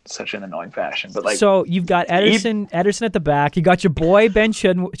such an annoying fashion. But like, so you've got Ederson at the back. You got your boy Ben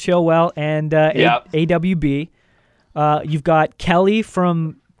Chilwell and AWB. You've got Kelly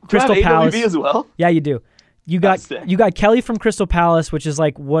from Crystal Palace. AWB as well? Yeah, you do. You got Kelly from Crystal Palace, which is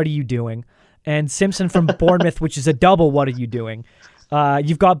like, what are you doing? And Simpson from Bournemouth, which is a double, what are you doing?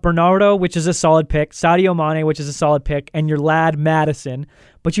 You've got Bernardo, which is a solid pick, Sadio Mane, which is a solid pick, and your lad Madison.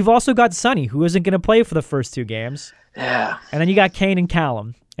 But you've also got Sonny, who isn't going to play for the first 2 games. Yeah. And then you got Kane and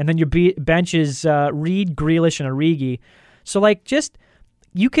Callum. And then your bench is Reed, Grealish, and Origi. So like, just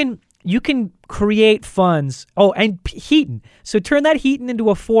you can create funds. Oh, and Heaton. So turn that Heaton into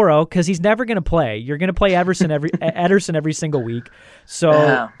a 4-0 because he's never going to play. You're going to play Ederson every single week.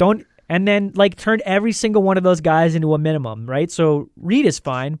 So don't. And then, like, turn every single one of those guys into a minimum, right? So Reed is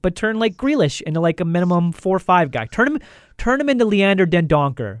fine, but turn, like, Grealish into, like, a minimum 4-5 guy. Turn him into Leander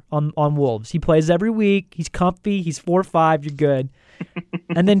Dendoncker on Wolves. He plays every week. He's comfy. He's 4-5. You're good.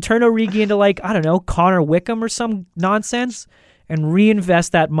 And then turn Origi into, like, I don't know, Connor Wickham or some nonsense, and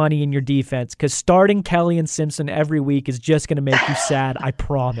reinvest that money in your defense, because starting Kelly and Simpson every week is just going to make you sad, I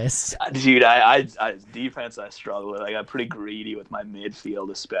promise. Dude, I defense I struggle with. I got pretty greedy with my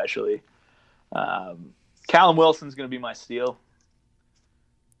midfield especially. Callum Wilson's going to be my steal.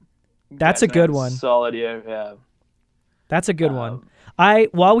 That's a good one. Solid year, yeah. That's a good one.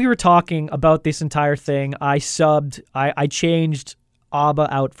 While we were talking about this entire thing, I changed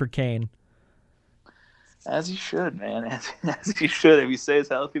Abba out for Kane. As you should, man. As you should. If he stays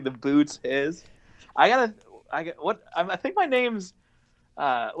healthy, the boot's his. I think my name's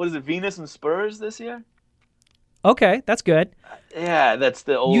what is it? Venus and Spurs this year. Okay, that's good. Yeah, that's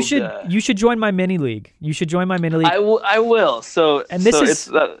the old. You should join my mini league. You should join my mini league. I will. So and this is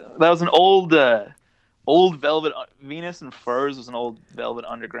that was an old Velvet Venus and Furs was an old Velvet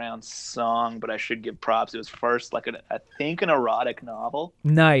Underground song, but I should give props. It was first like I think an erotic novel.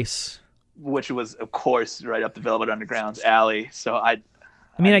 Nice. Which was of course right up the Velvet Underground's alley. So I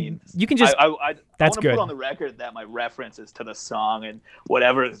mean, you can just. That's good. I want to put on the record that my references to the song and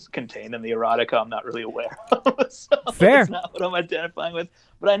whatever is contained in the erotica, I'm not really aware of. So fair. It's not what I'm identifying with.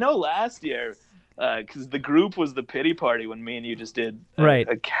 But I know last year, because the group was the pity party when me and you just did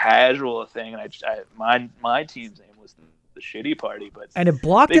a casual thing, and my team's name was the shitty party, but and it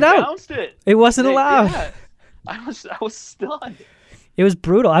blocked it out. They bounced it. It wasn't allowed. Yeah, I was stunned. It was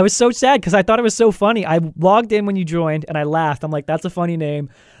brutal. I was so sad because I thought it was so funny. I logged in when you joined, and I laughed. I'm like, that's a funny name.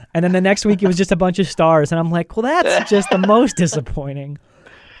 And then the next week, it was just a bunch of stars. And I'm like, well, that's just the most disappointing.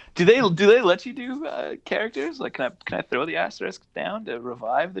 Do they let you do characters? Like, can I throw the asterisk down to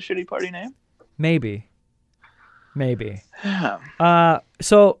revive the shitty party name? Maybe. Yeah.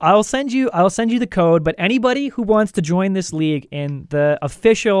 So I'll send you the code, but anybody who wants to join this league in the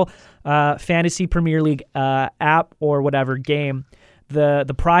official Fantasy Premier League app or whatever game,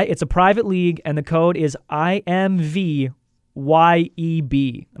 it's a private league, and the code is IMVYEB.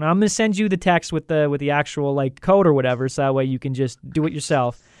 And I'm gonna send you the text with the actual like code or whatever, so that way you can just do it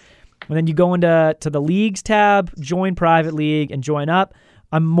yourself. And then you go into the leagues tab, join private league, and join up.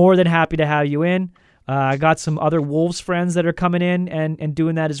 I'm more than happy to have you in. I got some other Wolves friends that are coming in and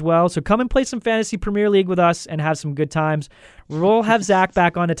doing that as well. So come and play some Fantasy Premier League with us and have some good times. We'll have Zach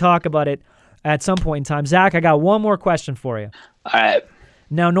back on to talk about it at some point in time. Zach, I got one more question for you. All right.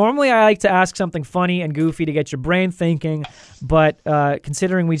 Now, normally I like to ask something funny and goofy to get your brain thinking, but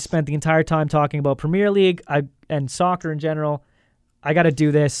considering we spent the entire time talking about Premier League and soccer in general, I got to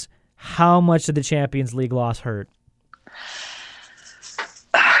do this. How much did the Champions League loss hurt?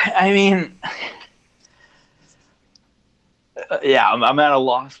 I mean, yeah, I'm at a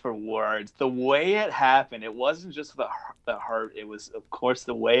loss for words. The way it happened, it wasn't just the hurt. It was, of course,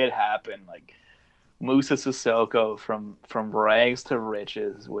 the way it happened. Like Musa Sissoko from rags to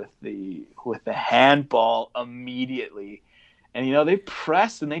riches with the handball immediately, and they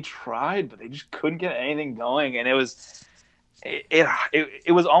pressed and they tried, but they just couldn't get anything going. And it was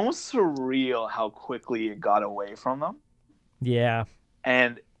almost surreal how quickly it got away from them. Yeah,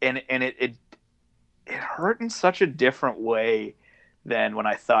 and it hurt in such a different way than when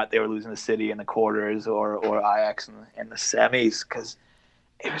I thought they were losing to City in the quarters or Ajax in the semis, because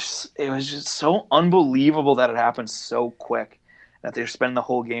it was just so unbelievable that it happened so quick, that they're spending the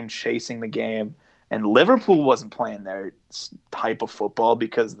whole game chasing the game, and Liverpool wasn't playing their type of football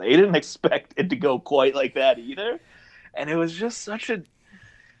because they didn't expect it to go quite like that either, and it was just such a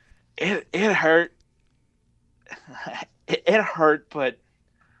it hurt. It hurt, but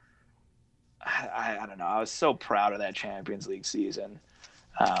I don't know. I was so proud of that Champions League season.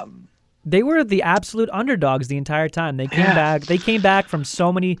 They were the absolute underdogs the entire time. They came back. They came back from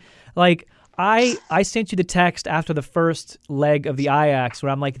so many. Like I sent you the text after the first leg of the Ajax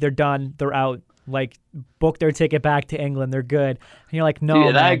where I'm like, they're done. They're out. Like, book their ticket back to England. They're good. And you're like, no.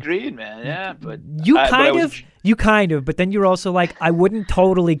 Dude, man. I agreed, man. Yeah, but you kind of. But then you're also like, I wouldn't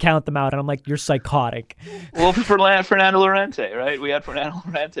totally count them out. And I'm like, you're psychotic. Well, Fernando Llorente, right? We had Fernando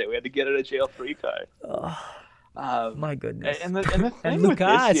Llorente. We had to get out of jail free card. My goodness. And the thing and with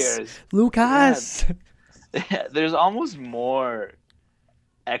this year is, Lucas. Yeah, there's almost more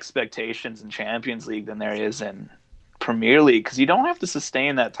expectations in Champions League than there is in Premier League, because you don't have to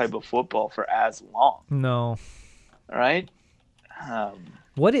sustain that type of football for as long. No. Right?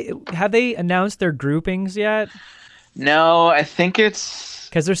 Have they announced their groupings yet? No, I think it's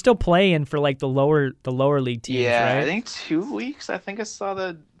because they're still playing for like the lower league teams. Yeah, right? I think 2 weeks. I think I saw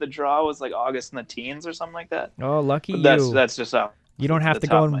the draw was like August in the teens or something like that. Oh, lucky you! That's just off. You don't have to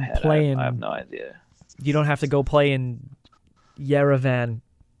go and play in. I have no idea. You don't have to go play in Yerevan,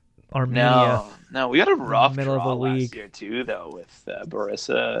 Armenia. No, we had a rough middle draw of the league last year too, though, with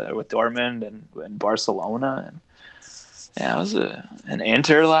Borussia, with Dortmund and Barcelona, and yeah, it was an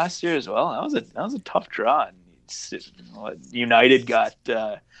Inter last year as well. That was a tough draw. And United got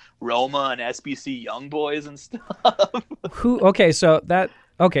Roma and SBC Young Boys and stuff.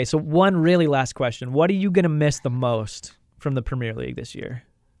 So one really last question: what are you gonna miss the most from the Premier League this year?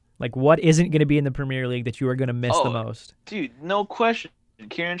 Like, what isn't going to be in the Premier League that you are going to miss the most? Dude, no question.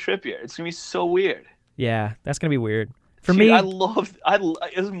 Kieran Trippier. It's going to be so weird. Yeah, that's going to be weird. For Dude, me, as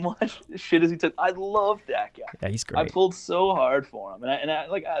much shit as he took, I love that guy. Yeah, he's great. I pulled so hard for him.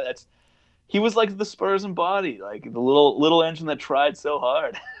 He was like the Spurs embodied, like the little engine that tried so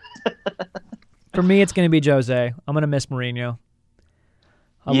hard. For me, it's going to be Jose. I'm going to miss Mourinho.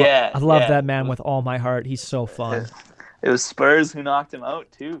 I love that man with all my heart. He's so fun. It was Spurs who knocked him out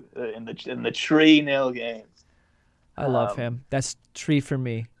too in the 3-0 game. I love him. That's tree for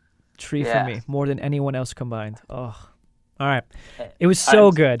me. For me more than anyone else combined. Oh, all right. It was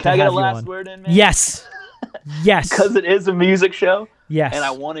so good. Can I get a last on. word in, man? Yes. Because it is a music show. Yes. And I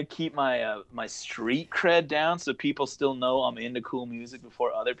want to keep my my street cred down so people still know I'm into cool music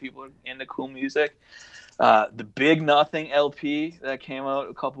before other people are into cool music. The Big Nothing LP that came out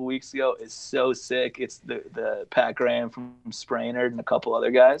a couple weeks ago is so sick. It's the Pat Graham from Sprainerd and a couple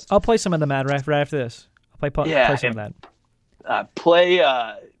other guys. I'll play some of the Mad right after this. I'll play some of that. Play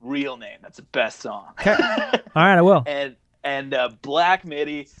Real Name. That's the best song. Okay. All right, I will. And Black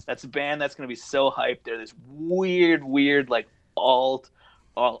Midi. That's a band that's gonna be so hyped. They're this weird like alt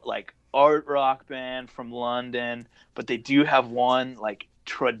like art rock band from London, but they do have one like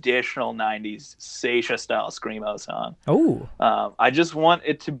traditional 90s Seisha style screamo song. Oh. I just want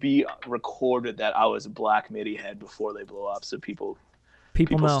it to be recorded that I was a Black Midi head before they blow up, so people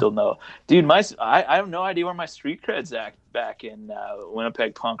know. Still know. Dude, I have no idea where my street cred's at back in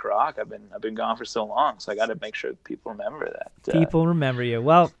Winnipeg punk rock. I've been gone for so long, so I got to make sure people remember that. People remember you.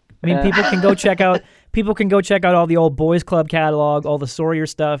 Well, I mean, people can go check out all the old Boys Club catalog, all the Sawyer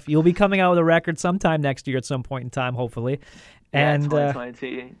stuff. You'll be coming out with a record sometime next year at some point in time, hopefully. And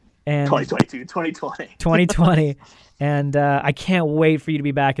 2020. And I can't wait for you to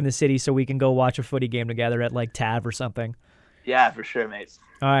be back in the city so we can go watch a footy game together at like TAV or something. Yeah, for sure, mate.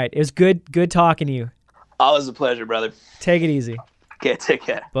 All right. It was good talking to you. Always a pleasure, brother. Take it easy. Okay, take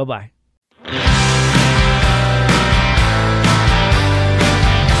care. Bye-bye.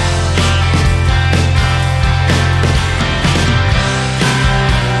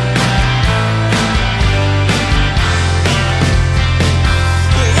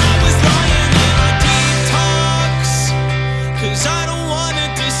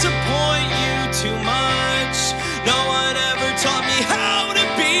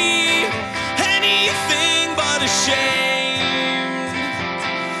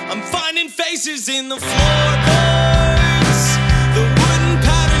 In the floorboard.